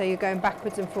around, so you're going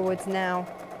backwards and forwards now.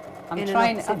 I'm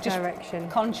just direction.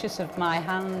 Conscious of my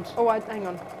hand. Oh, hang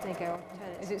on. There you go. I'll turn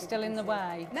it. Is it still in the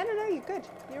way? No, you're good.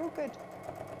 You're all good.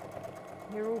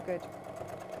 You're all good.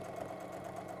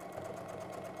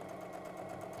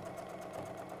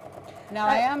 Now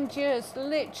I am just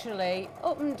literally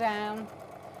up and down.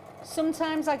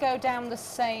 Sometimes I go down the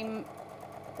same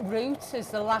route as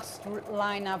the last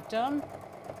line I've done.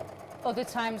 Other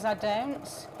times I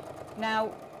don't.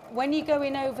 Now, when you're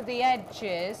going over the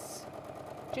edges,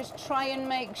 just try and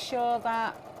make sure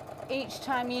that each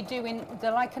time you're doing,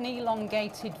 they're like an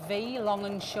elongated V, long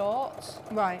and short.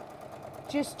 Right.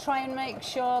 Just try and make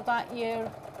sure that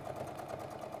you're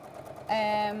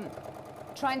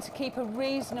trying to keep a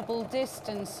reasonable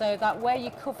distance so that where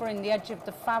you're covering the edge of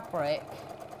the fabric,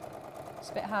 it's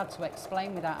a bit hard to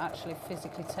explain without actually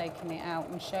physically taking it out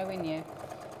and showing you.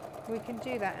 We can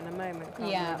do that in a moment,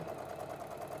 can't we?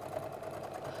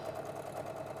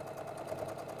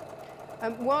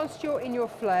 Whilst you're in your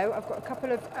flow, I've got a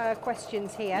couple of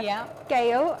questions here. Yeah.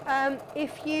 Gail,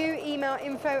 if you email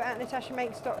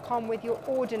info@natashamakes.com with your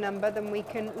order number, then we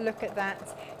can look at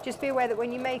that. Just be aware that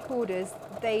when you make orders,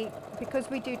 because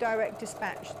we do direct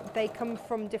dispatch, they come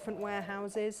from different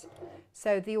warehouses.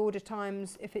 So the order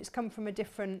times, if it's come from a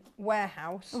different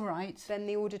warehouse, then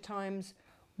the order times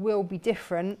will be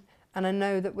different. And I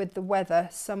know that with the weather,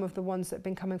 some of the ones that have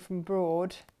been coming from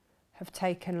abroad have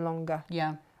taken longer.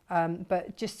 Yeah.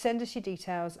 But just send us your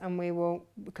details and we will,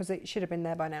 because it should have been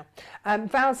there by now.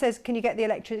 Val says, can you get the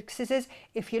electric scissors?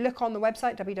 If you look on the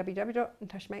website,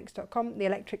 www.natashamakes.com, the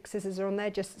electric scissors are on there.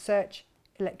 Just search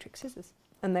electric scissors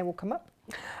and they will come up.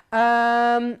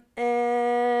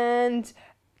 And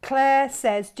Claire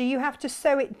says, do you have to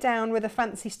sew it down with a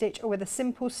fancy stitch or with a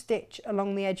simple stitch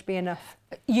along the edge be enough?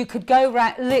 You could go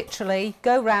literally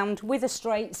go round with a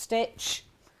straight stitch.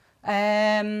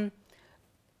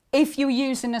 If you're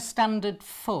using a standard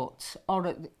foot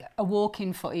or a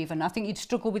walking foot even, I think you'd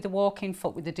struggle with the walking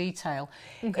foot with the detail.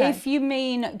 Okay. If you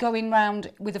mean going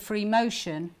round with a free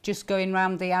motion, just going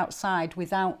round the outside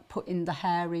without putting the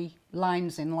hairy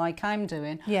lines in like I'm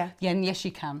doing, then yes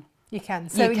you can. You can.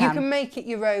 So you can make it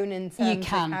your own in terms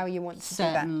of how you want to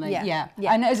certainly, do that.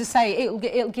 Yeah. And as I say, it'll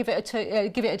give it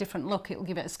a different look. It'll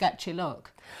give it a sketchy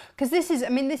look. Because this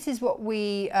is what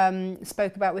we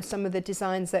spoke about with some of the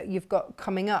designs that you've got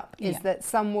coming up, is that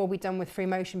some will be done with free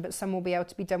motion, but some will be able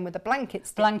to be done with a blanket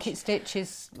stitch. Blanket stitch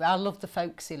is, I love the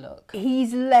folksy look.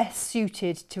 He's less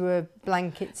suited to a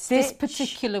blanket stitch. This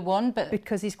particular one, but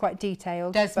because he's quite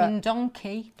detailed. Desmond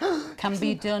Donkey can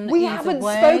be done We either haven't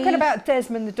way. spoken about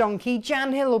Desmond the Donkey.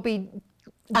 Jan Hill will be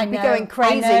going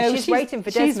crazy. She's waiting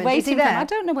for Desmond. Waiting is he there? I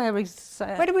don't know where he's...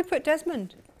 Where did we put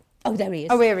Desmond? Oh, there he is.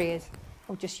 Oh, here he is.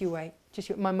 Oh, just you wait.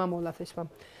 My mum will love this one.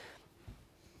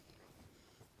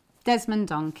 Desmond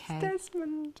Donkey.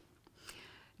 Desmond.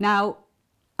 Now,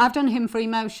 I've done him free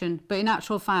motion, but in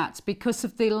actual fact, because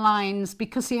of the lines,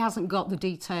 because he hasn't got the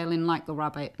detail in like the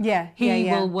rabbit, he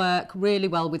will work really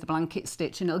well with the blanket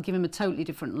stitch and it'll give him a totally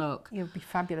different look. He'll be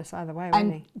fabulous either way,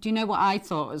 won't he? Do you know what I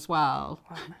thought as well?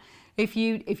 If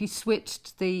you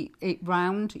switched it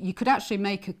round, you could actually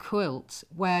make a quilt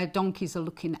where donkeys are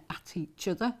looking at each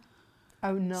other.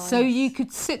 Oh, nice. So you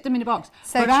could sit them in a box.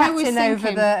 So chatting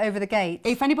over the gate.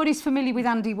 If anybody's familiar with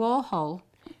Andy Warhol,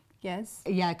 yes.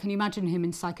 Yeah, can you imagine him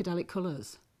in psychedelic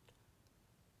colours?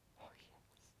 Oh, yes.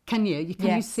 Can you?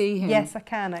 Can you see him? Yes, I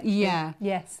can actually. Yeah.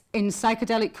 Yes. In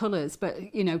psychedelic colours,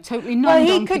 but you know, totally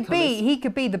non-donkey colours. He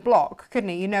could be the block, couldn't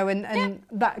he? You know, and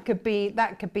that could be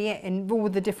it in all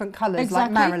the different colours,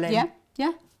 like Marilyn. Yeah,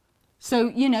 yeah. So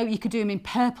you know, you could do him in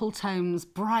purple tones,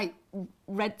 bright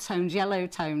red tones, yellow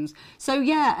tones. So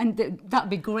yeah, and that'd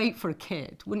be great for a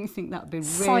kid. Wouldn't you think that'd be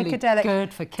really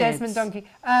good for kids? Desmond Donkey.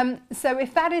 So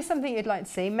if that is something you'd like to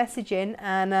see, message in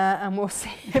and we'll see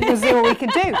what we can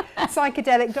do.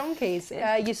 Psychedelic donkeys.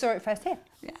 You saw it first here.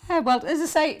 Yeah, well, as I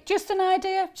say, just an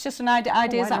idea. It's just an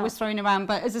ideas that I was throwing around.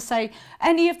 But as I say,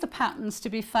 any of the patterns, to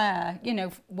be fair, you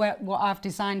know, what I've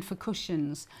designed for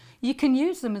cushions, you can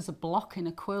use them as a block in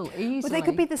a quilt easily. Well, they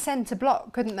could be the centre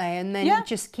block, couldn't they? And then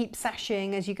just keep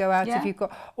sashing as you go out if you've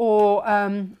got... Or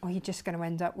you're just going to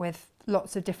end up with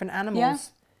lots of different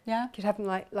animals. Yeah. You could have them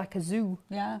like a zoo.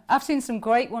 Yeah. I've seen some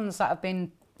great ones that have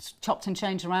been chopped and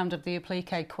changed around of the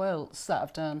applique quilts that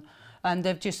I've done. And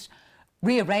they've just...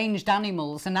 rearranged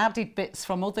animals and added bits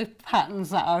from other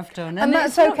patterns that I've done. And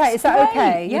that's okay? Is that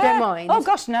okay? You don't mind? Oh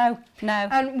gosh, no.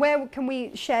 And where can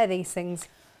we share these things?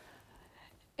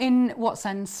 In what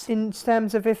sense? In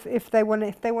terms of if they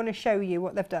want to show you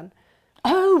what they've done.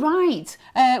 Oh right.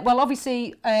 Well,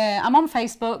 obviously, I'm on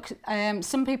Facebook.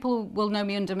 Some people will know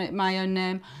me under my own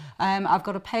name. I've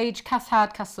got a page, Kath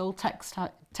Hardcastle,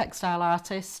 textile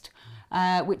artist.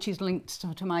 Which is linked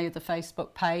to my other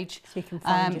Facebook page. So you can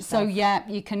find yourself. So yeah,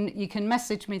 you can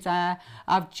message me there.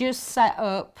 I've just set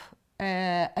up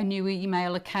a new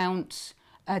email account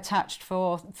attached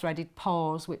for Threaded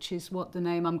Paws, which is what the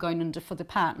name I'm going under for the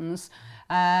patterns.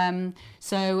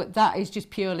 So that is just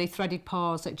purely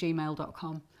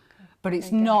threadedpaws@gmail.com. Okay. But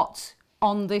it's not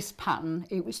on this pattern.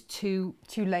 It was too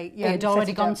late. Yeah, it had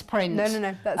already gone to print. No,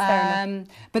 that's fair enough.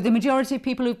 But the majority of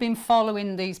people who've been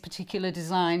following these particular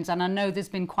designs, and I know there's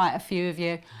been quite a few of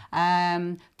you,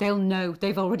 they'll know.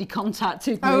 They've already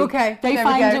contacted me. Oh, okay. They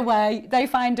find a way. They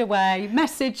find a way.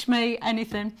 Message me,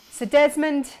 anything. So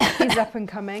Desmond is up and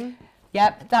coming.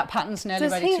 Yep, that pattern's nearly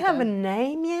ready to go. Does he have a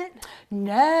name yet?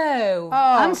 No.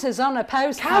 Oh. Answers on a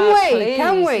postcard, please.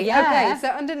 Can we? Yeah. Okay, so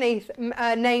underneath,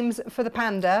 names for the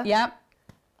panda. Yep.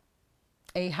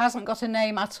 He hasn't got a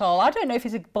name at all. I don't know if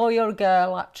he's a boy or a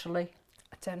girl, actually.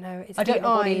 I don't know. It's I don't the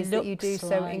know what he eyes that you do looks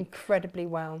so like. incredibly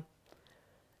well.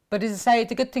 But as I say,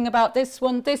 the good thing about this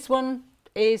one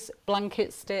is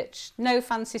blanket stitch. No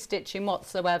fancy stitching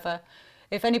whatsoever.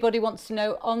 If anybody wants to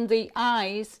know, on the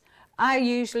eyes, I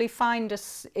usually find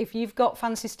if you've got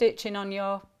fancy stitching on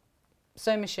your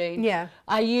sewing machine, yeah,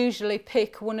 I usually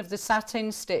pick one of the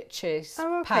satin stitches.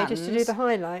 Oh, okay, patterns, just to do the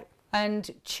highlight.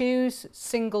 And choose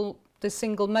the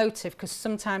single motive, because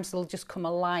sometimes there'll just come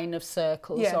a line of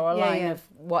circles or a line of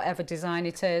whatever design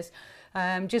it is.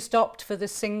 Just opt for the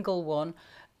single one.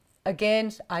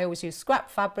 Again, I always use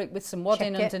scrap fabric with some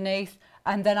wadding underneath,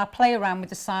 and then I play around with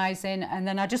the sizing, and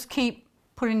then I just keep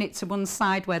putting it to one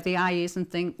side where the eye is and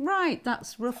think, right,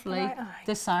 that's roughly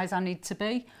the size I need to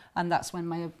be. And that's when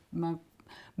my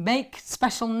make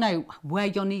special note where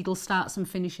your needle starts and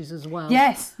finishes as well.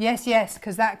 Yes,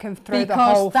 because that can throw the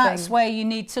whole thing. Because that's where you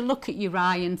need to look at your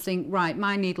eye and think, right,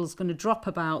 my needle's going to drop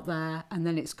about there, and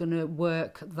then it's going to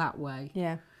work that way.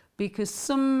 Yeah. Because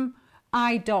some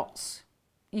eye dots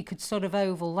you could sort of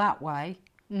oval that way,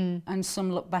 and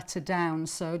some look better down.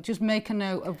 So just make a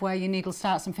note of where your needle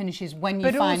starts and finishes when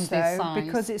you find this size. But also,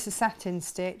 because it's a satin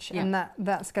stitch, and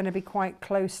that's going to be quite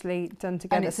closely done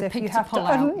together. And it's so a if you pig have to pull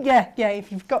to, out.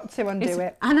 if you've got to undo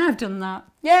it. And I've done that.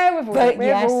 Yeah, we've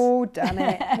all done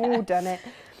it. All done it.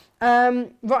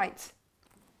 Right.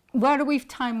 Where are we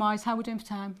time-wise? How are we doing for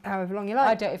time? However long you like.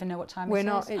 I don't even know what time We're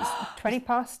not. It's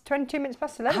 22 minutes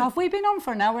past 11. Have we been on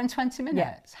for an hour and 20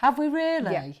 minutes? Yeah. Have we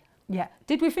really? Yeah. Yeah.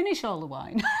 Did we finish all the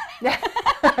wine? Yeah.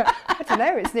 I don't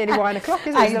know. It's nearly 1 o'clock,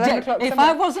 isn't it? It's 11 o'clock. If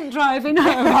I wasn't driving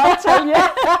home, I'll tell you.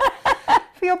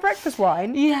 For your breakfast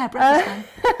wine? Yeah, breakfast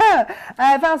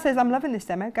wine. Val says, I'm loving this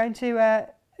demo. Going to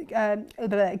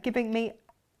giving me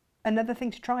another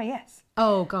thing to try, yes.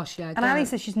 Oh, gosh, yeah. And Ali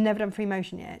says she's never done free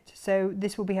motion yet, so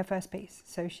this will be her first piece.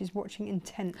 So she's watching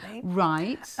intently.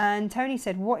 Right. And Tony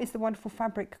said, what is the wonderful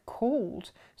fabric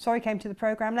called? Sorry, came to the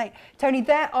programme late. Tony,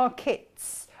 there are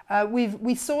kits. We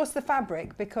sourced the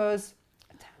fabric because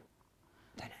I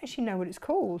don't actually know what it's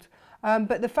called,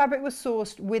 but the fabric was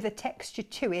sourced with a texture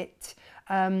to it,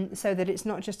 so that it's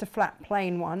not just a flat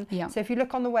plain one. Yeah. So if you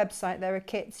look on the website, there are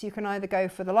kits. You can either go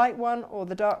for the light one or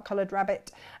the dark coloured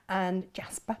rabbit and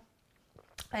Jasper,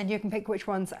 and you can pick which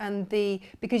ones. And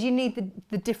because you need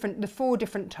the 4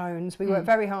 different tones. We worked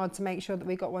very hard to make sure that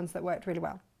we got ones that worked really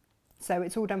well. So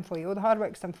it's all done for you. All the hard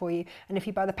work's done for you. And if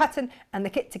you buy the pattern and the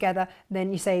kit together,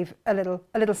 then you save a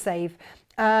little save.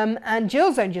 And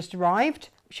Jill's only just arrived.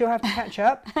 She'll have to catch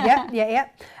up. Yeah.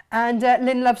 And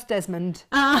Lynn loves Desmond.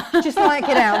 Just like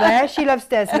it out there. She loves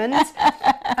Desmond.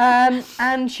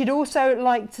 And she'd also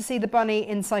like to see the bunny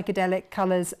in psychedelic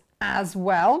colours as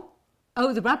well.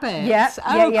 Oh, the rabbits. Yeah.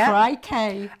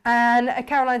 Crikey. And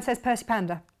Caroline says Percy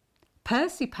Panda.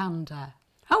 Percy Panda.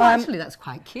 Oh, actually, that's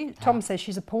quite cute. Tom says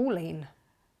she's a Pauline.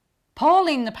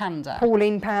 Pauline the panda.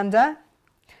 Pauline Panda.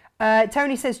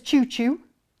 Tony says Choo Choo.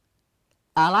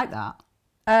 I like that.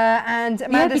 And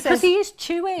Amanda because says... he is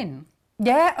chewing.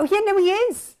 Yeah. Oh, yeah, no, he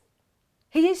is.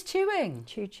 He is chewing.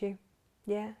 Choo Choo.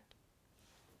 Yeah.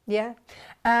 Yeah.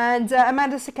 And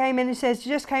Amanda came in and says, she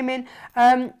just came in.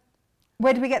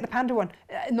 Where do we get the panda one?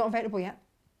 Not available yet.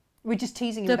 We're just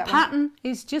teasing you with that one. The pattern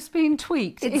is just being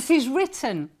tweaked. It is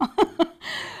written.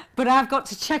 But I've got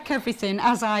to check everything,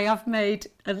 as I have made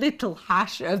a little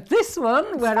hash of this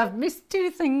one where I've missed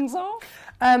 2 things off.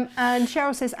 And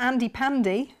Cheryl says Andy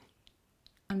Pandy.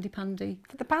 Andy Pandy.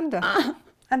 The panda.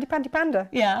 Andy Pandy Panda.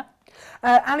 Yeah.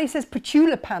 Ali says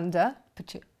Petula Panda.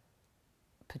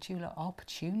 Petula. Oh,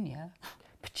 Petunia.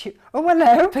 Oh,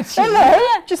 hello. Petunia.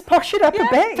 Hello. Just posh it up a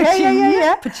bit.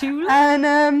 Yeah. Petula.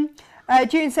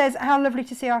 And June says, how lovely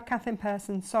to see our Kath in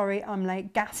person. Sorry, I'm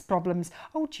late. Gas problems.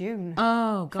 Oh, June.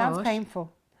 Oh, gosh. Sounds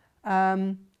painful.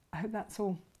 I hope that's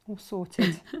all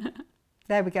sorted.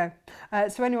 There we go.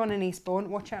 So anyone in Eastbourne,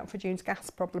 watch out for June's gas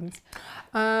problems.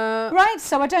 Right,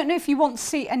 so I don't know if you want to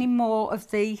see any more of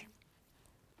the...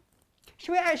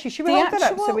 Should we hold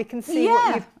that up so we can see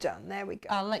what you've done? There we go.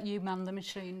 I'll let you man the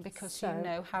machine because you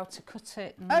know how to cut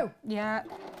it. Yeah.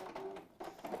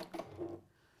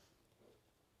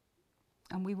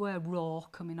 And we were raw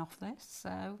coming off this,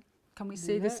 so can we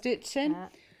see the stitching?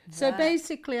 So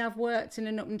basically I've worked in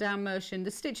an up and down motion.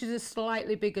 The stitches are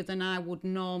slightly bigger than I would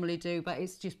normally do, but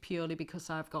it's just purely because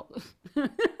I've got...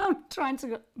 I'm trying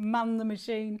to man the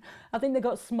machine. I think they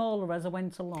got smaller as I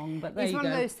went along, but there you go. It's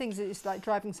one of those things that it's like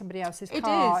driving somebody else's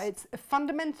car. It is. It's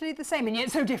fundamentally the same and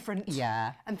yet so different.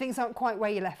 Yeah. And things aren't quite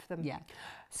where you left them. Yeah.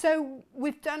 So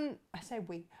we've done, I say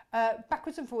we,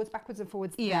 backwards and forwards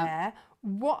there.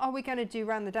 What are we going to do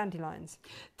around the dandelions?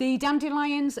 The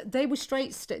dandelions, they were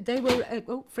they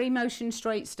were free motion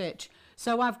straight stitch.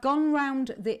 So I've gone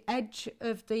round the edge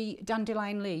of the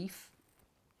dandelion leaf.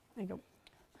 There you go.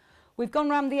 We've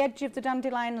gone round the edge of the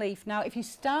dandelion leaf. Now, if you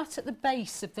start at the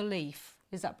base of the leaf,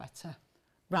 is that better?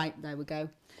 Right, there we go.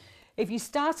 If you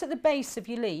start at the base of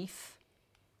your leaf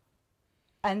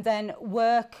and then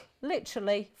work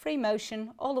literally free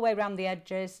motion all the way around the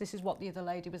edges. This is what the other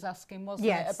lady was asking, wasn't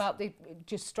it? About the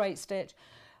just straight stitch.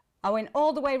 I went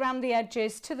all the way around the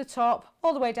edges to the top,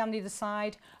 all the way down the other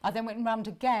side. I then went round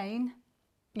again.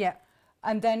 Yeah.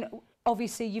 And then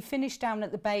obviously you finish down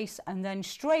at the base and then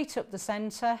straight up the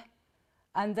centre.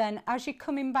 And then as you're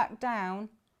coming back down,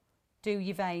 do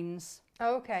your veins.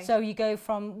 Oh, okay. So you go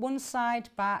from one side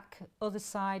back, other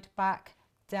side back,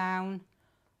 down,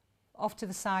 off to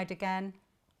the side again,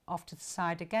 off to the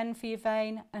side again for your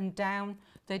vein and down.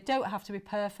 They don't have to be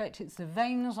perfect. It's the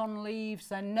veins on leaves.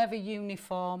 They're never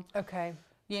uniform. Okay.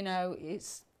 You know,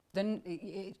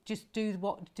 just do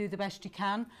the best you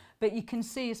can. But you can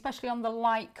see, especially on the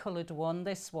light coloured one,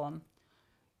 this one,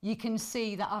 you can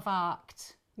see that I've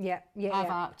arced. I've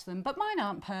arced them, but mine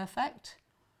aren't perfect.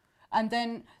 And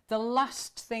then the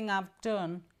last thing I've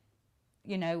done,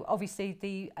 you know, obviously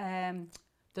the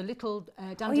little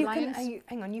dandelions.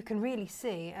 Hang on, you can really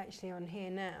see actually on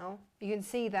here now. You can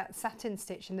see that satin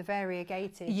stitch and the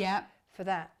variegated. Yeah. For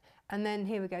that, and then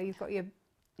here we go. You've got your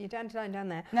dandelion down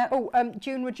there. No. Oh,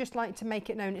 June would just like to make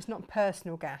it known it's not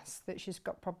personal gas that she's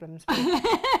got problems with.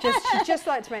 She'd just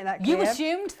like to make that clear. You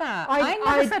assumed that. I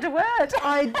never said a word.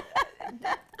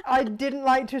 I didn't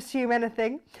like to assume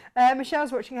anything.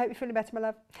 Michelle's watching. I hope you're feeling better, my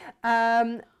love.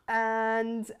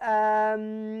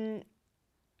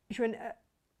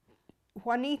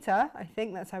 Juanita, I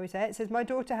think that's how we say it, says, my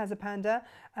daughter has a panda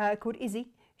called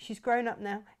Izzy. She's grown up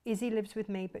now. Izzy lives with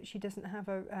me, but she doesn't have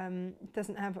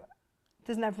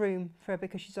room for her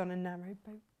because she's on a narrow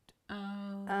boat.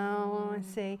 Oh, I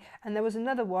see. And there was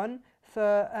another one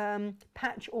for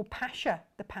Patch or Pasha,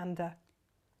 the panda.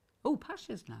 Oh,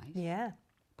 Pasha's nice. Yeah.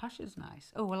 Pasha's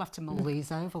nice. Oh, we'll have to mull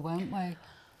these over, won't we?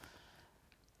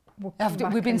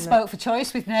 We've been spoke for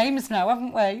choice with names now,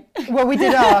 haven't we? Well, we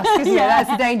did ask, isn't it? That's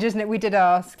the danger, isn't it? We did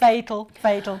ask. Fatal.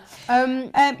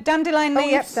 Dandelion leaves. Oh,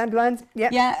 yep, dandelions.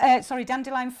 Yep. Yeah, sorry,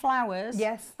 dandelion flowers.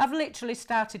 Yes. I've literally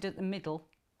started at the middle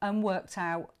and worked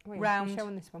out round. Show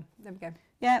on this one. There we go.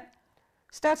 Yeah.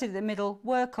 Started at the middle,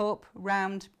 work up,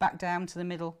 round, back down to the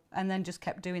middle, and then just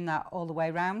kept doing that all the way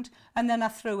round. And then I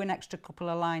threw an extra couple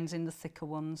of lines in the thicker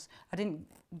ones. I didn't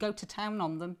go to town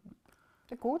on them.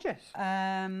 They're gorgeous.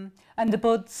 And the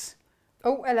buds.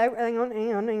 Oh, hello. Hang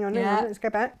on. Let's go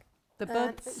back. The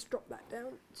buds. Let's drop that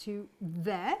down to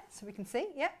there so we can see.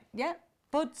 Yeah. Yeah.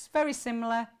 Buds, very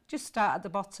similar. Just start at the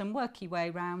bottom, work your way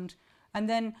round. And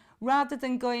then rather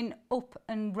than going up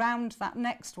and round that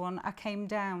next one, I came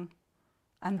down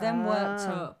and then worked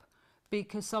up,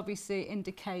 because obviously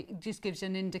just gives you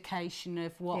an indication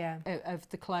of what of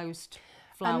the closed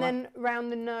flower. And then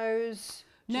round the nose.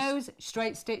 Nose,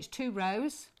 straight stitch, 2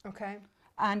 rows. Okay.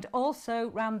 And also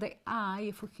round the eye,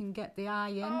 if we can get the eye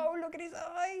in. Oh, look at his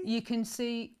eye. You can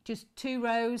see just 2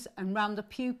 rows, and round the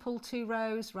pupil 2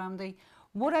 rows, round the...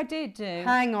 What I did do...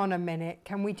 Hang on a minute.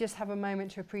 Can we just have a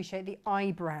moment to appreciate the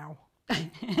eyebrow?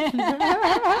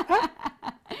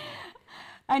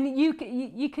 And you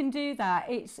can do that.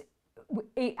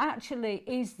 It actually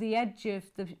is the edge of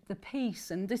the piece,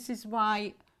 and this is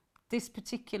why this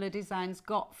particular design's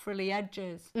got frilly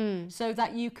edges, so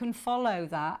that you can follow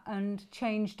that and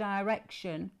change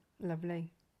direction.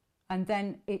 Lovely. And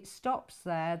then it stops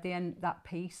there, the end, that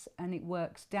piece, and it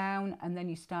works down, and then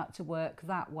you start to work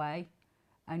that way,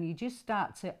 and you just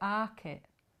start to arc it.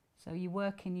 So you're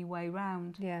working your way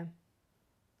round. Yeah. It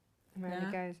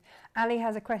really goes. Ali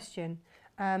has a question.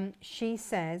 She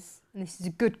says, and this is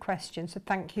a good question, so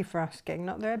thank you for asking.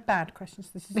 Not they're bad questions,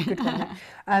 this is a good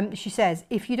one. She says,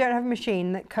 if you don't have a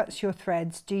machine that cuts your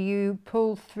threads, do you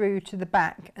pull through to the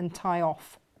back and tie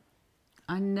off?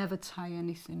 I never tie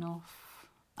anything off.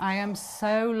 I am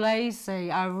so lazy.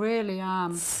 I really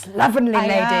am. Slovenly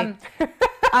lady.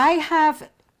 I have,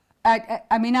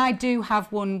 I mean, I do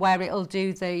have one where it'll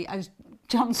do the, as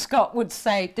John Scott would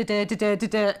say,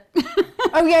 da-da-da-da-da-da.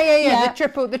 Oh, yeah.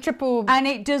 The triple and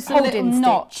it does a little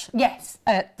notch yes.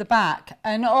 at the back.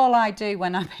 And all I do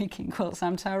when I'm making quilts,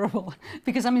 I'm terrible,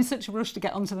 because I'm in such a rush to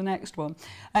get on to the next one.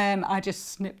 I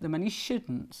just snip them, and you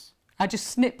shouldn't. I just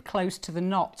snip close to the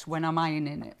knot when I'm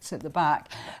ironing it at the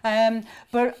back.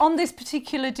 But on this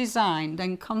particular design,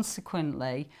 then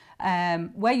consequently,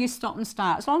 where you stop and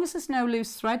start, as long as there's no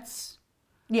loose threads,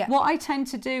 what I tend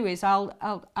to do is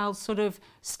I'll sort of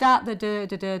start the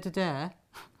da-da-da-da-da,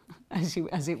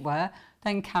 as it were,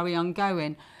 then carry on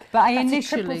going. But I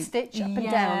initially... a triple stitch up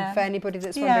and down for anybody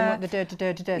that's wondering what the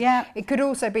da-da-da-da-da. Yeah. It could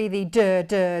also be the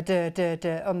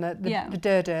da-da-da-da-da on the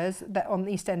da-das, on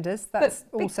the EastEnders. That's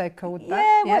also called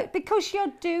that. Yeah, well, because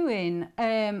you're doing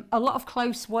a lot of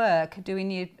close work, doing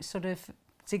your sort of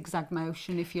zigzag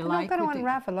motion, if you like. They're not going to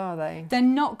unravel, are they? They're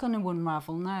not going to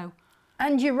unravel, no.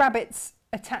 And your rabbit's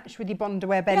attached with your bonder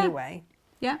web anyway.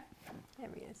 Yeah. There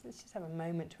he is. Let's just have a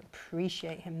moment to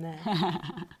appreciate him there.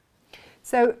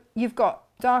 So you've got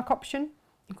dark option,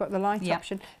 you've got the light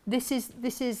option. This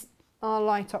is our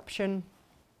light option.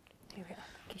 Here we are.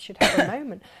 I think you should have a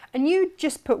moment. And you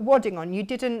just put wadding on. You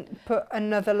didn't put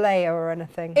another layer or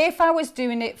anything. If I was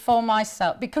doing it for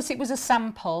myself, because it was a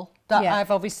sample that I've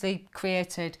obviously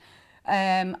created,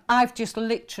 I've just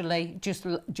literally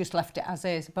just left it as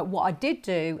is. But what I did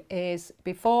do is,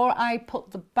 before I put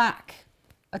the back,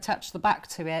 attach the back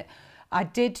to it, I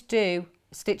did do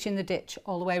stitch in the ditch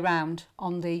all the way round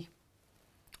on the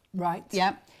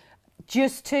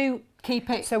just to keep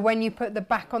it. So when you put the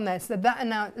back on there, so that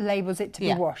now labels it to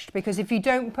be washed, because if you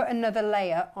don't put another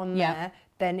layer on there,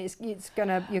 then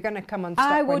you're gonna come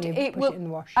unstuck when you push it in the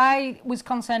wash. I was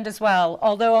concerned as well,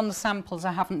 although on the samples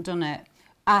I haven't done it.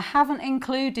 I haven't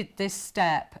included this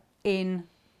step in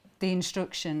the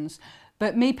instructions,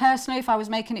 but me personally, if I was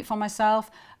making it for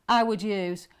myself, I would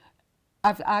use,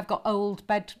 I've got old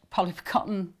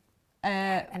polycotton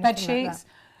bed sheets.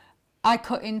 I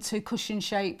cut into cushion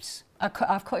shapes.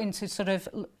 I've cut into sort of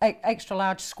extra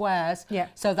large squares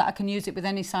so that I can use it with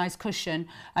any size cushion.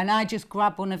 And I just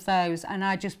grab one of those and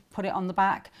I just put it on the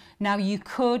back. Now you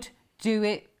could do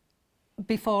it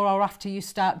before or after you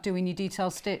start doing your detail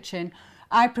stitching.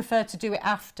 I prefer to do it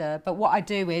after, but what I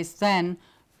do is then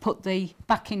put the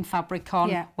backing fabric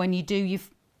on when you do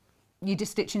you're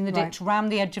just stitching the ditch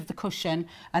round the edge of the cushion,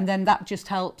 and then that just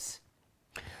helps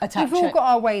attach it. We've all got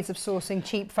our ways of sourcing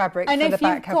cheap fabric for the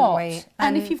back, haven't we?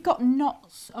 And if you've got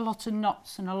knots, a lot of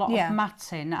knots and a lot of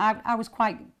matting, I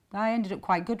ended up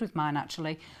quite good with mine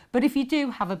actually. But if you do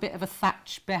have a bit of a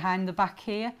thatch behind the back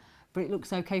here, but it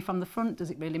looks okay from the front, does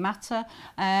it really matter?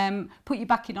 Put your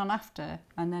backing on after,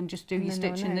 and then just do your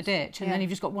stitch in the ditch, and then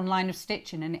you've just got one line of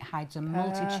stitching, and it hides a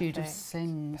multitude of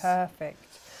sins. Perfect.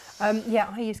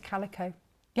 I use calico.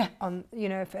 On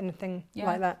if anything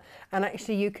like that, and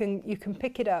actually you can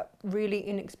pick it up really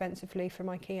inexpensively from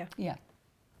IKEA.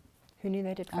 Who knew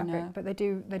they did fabric? But they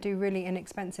do really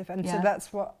inexpensive, and so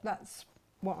that's what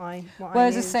I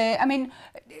as I say, I mean,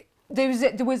 there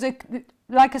was a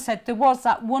like I said, there was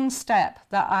that one step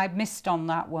that I missed on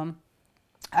that one.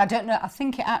 I don't know, I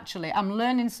think it actually, I'm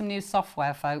learning some new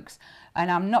software, folks,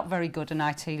 and I'm not very good and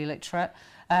IT literate,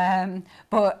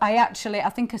 but I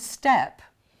think a step,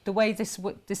 the way this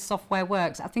software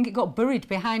works, I think it got buried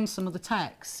behind some of the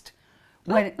text.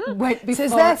 Before, so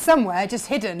it's there somewhere, just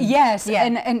hidden. Yes,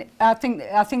 and I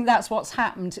think that's what's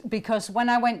happened, because when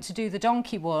I went to do the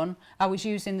donkey one, I was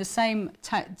using the same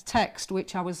text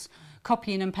which I was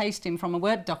copying and pasting from a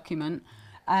Word document,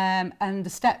 and the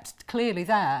steps clearly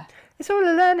there. It's all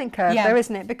a learning curve, though,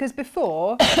 isn't it? Because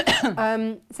before,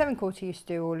 7/4 used to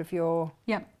do all of your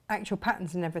actual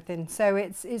patterns and everything. So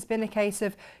it's been a case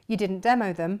of you didn't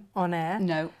demo them on air.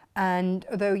 No. and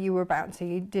although you were about to,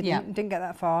 you didn't get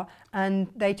that far, and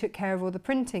they took care of all the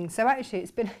printing. So actually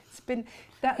it's been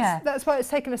that's why it's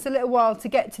taken us a little while to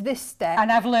get to this step.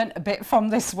 And I've learnt a bit from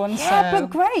this one. Yeah, so, but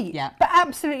great. Yeah. But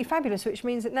absolutely fabulous, which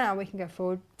means that now we can go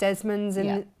forward. Desmond's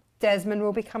and Desmond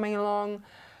will be coming along.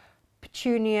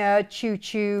 Petunia, Choo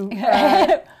Choo,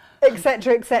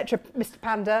 etc., etc. Mr.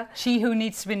 Panda. She who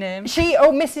needs to be named.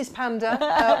 Mrs.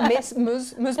 Panda, Miss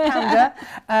Ms Panda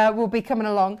will be coming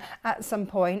along at some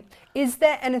point. Is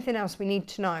there anything else we need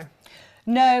to know?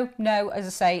 No, as I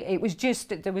say, it was just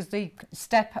that there was the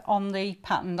step on the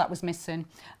pattern that was missing.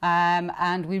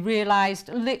 And we realised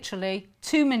literally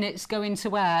 2 minutes going to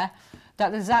wear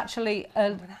that there's actually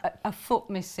a foot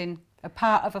missing, a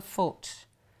part of a foot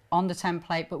on the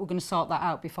template, but we're going to sort that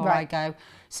out before I go.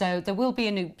 So there will be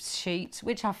an oops sheet,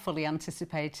 which I've fully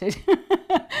anticipated.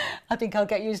 I think I'll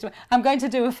get used to it. I'm going to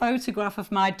do a photograph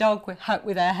of my dog with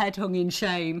her head hung in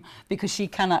shame, because she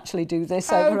can actually do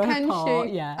this over her paw.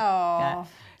 Yeah.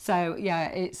 So yeah,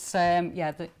 it's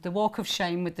the walk of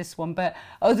shame with this one. But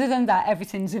other than that,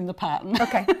 everything's in the pattern.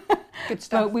 Okay, good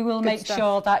stuff. But we will make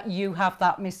sure that you have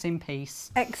that missing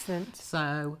piece. Excellent.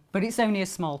 So, but it's only a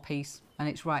small piece, and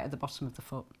it's right at the bottom of the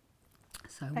foot.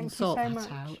 So we'll sort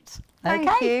that out.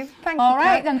 Thank you. Thank you. All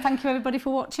right, then. Thank you everybody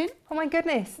for watching. Oh my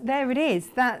goodness, there it is.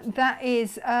 That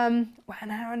is an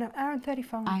hour and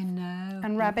 35. I know.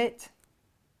 And rabbit,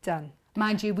 done.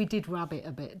 Mind you, we did rabbit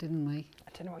a bit, didn't we?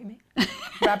 I don't know what you mean.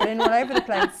 Rabbiting all over the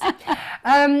place.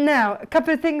 Now, a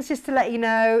couple of things just to let you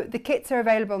know. The kits are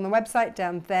available on the website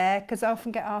down there, because I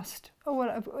often get asked, oh,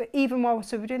 well, even while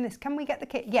we're doing this, can we get the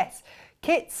kit? Yes.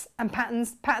 Kits and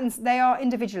patterns, they are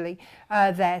individually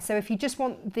there. So if you just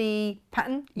want the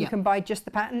pattern, you can buy just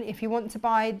the pattern. If you want to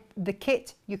buy the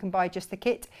kit, you can buy just the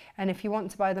kit. And if you want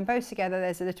to buy them both together,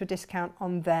 there's a little discount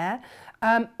on there.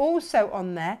 Also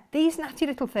on there, these natty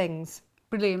little things.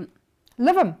 Brilliant.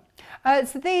 Love them.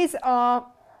 So they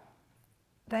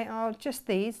are just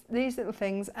these little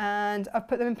things, and I've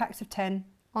put them in packs of 10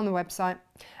 on the website,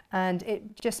 and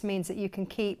it just means that you can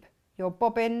keep your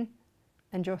bobbin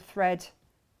and your thread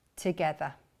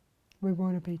together. We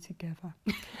want to be together.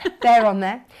 They're on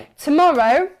there.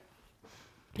 Tomorrow,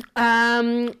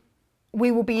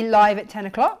 we will be live at 10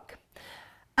 o'clock,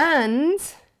 and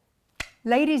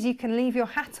ladies, you can leave your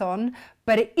hat on,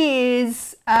 but it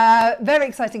is very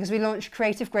exciting because we launched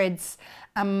Creative Grids,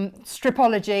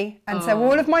 Stripology, and so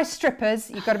all of my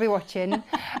strippers, you've got to be watching,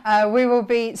 we will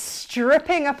be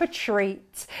stripping up a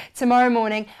treat tomorrow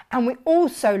morning, and we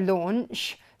also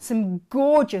launch some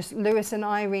gorgeous Lewis and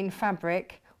Irene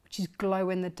fabric, which is glow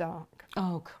in the dark.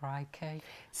 Oh, crikey.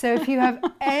 So if you have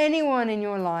anyone in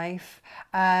your life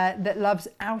that loves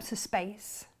outer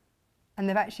space, and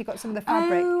they've actually got some of the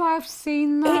fabric. Oh, I've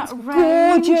seen that. It's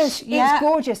gorgeous. Yeah. It's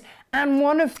gorgeous. And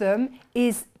one of them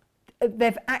is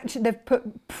they've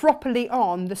put properly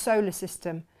on the solar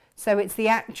system. So it's the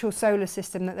actual solar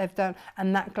system that they've done,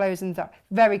 and that glows in the dark.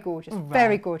 Very gorgeous. Right.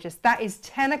 Very gorgeous. That is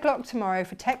 10 o'clock tomorrow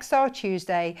for Textile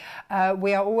Tuesday.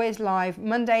 We are always live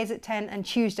Mondays at 10 and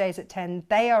Tuesdays at 10.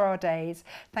 They are our days.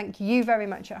 Thank you very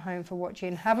much at home for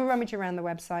watching. Have a rummage around the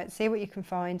website, see what you can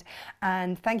find,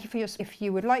 and thank you for your. If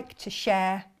you would like to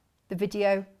share the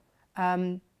video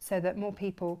so that more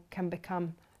people can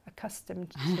become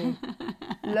accustomed to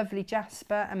lovely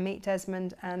Jasper and meet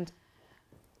Desmond and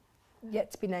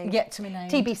yet to be named.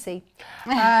 TBC.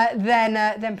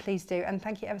 Then please do. And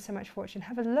thank you ever so much for watching.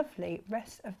 Have a lovely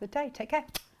rest of the day. Take care.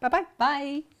 Bye-bye.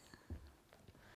 Bye.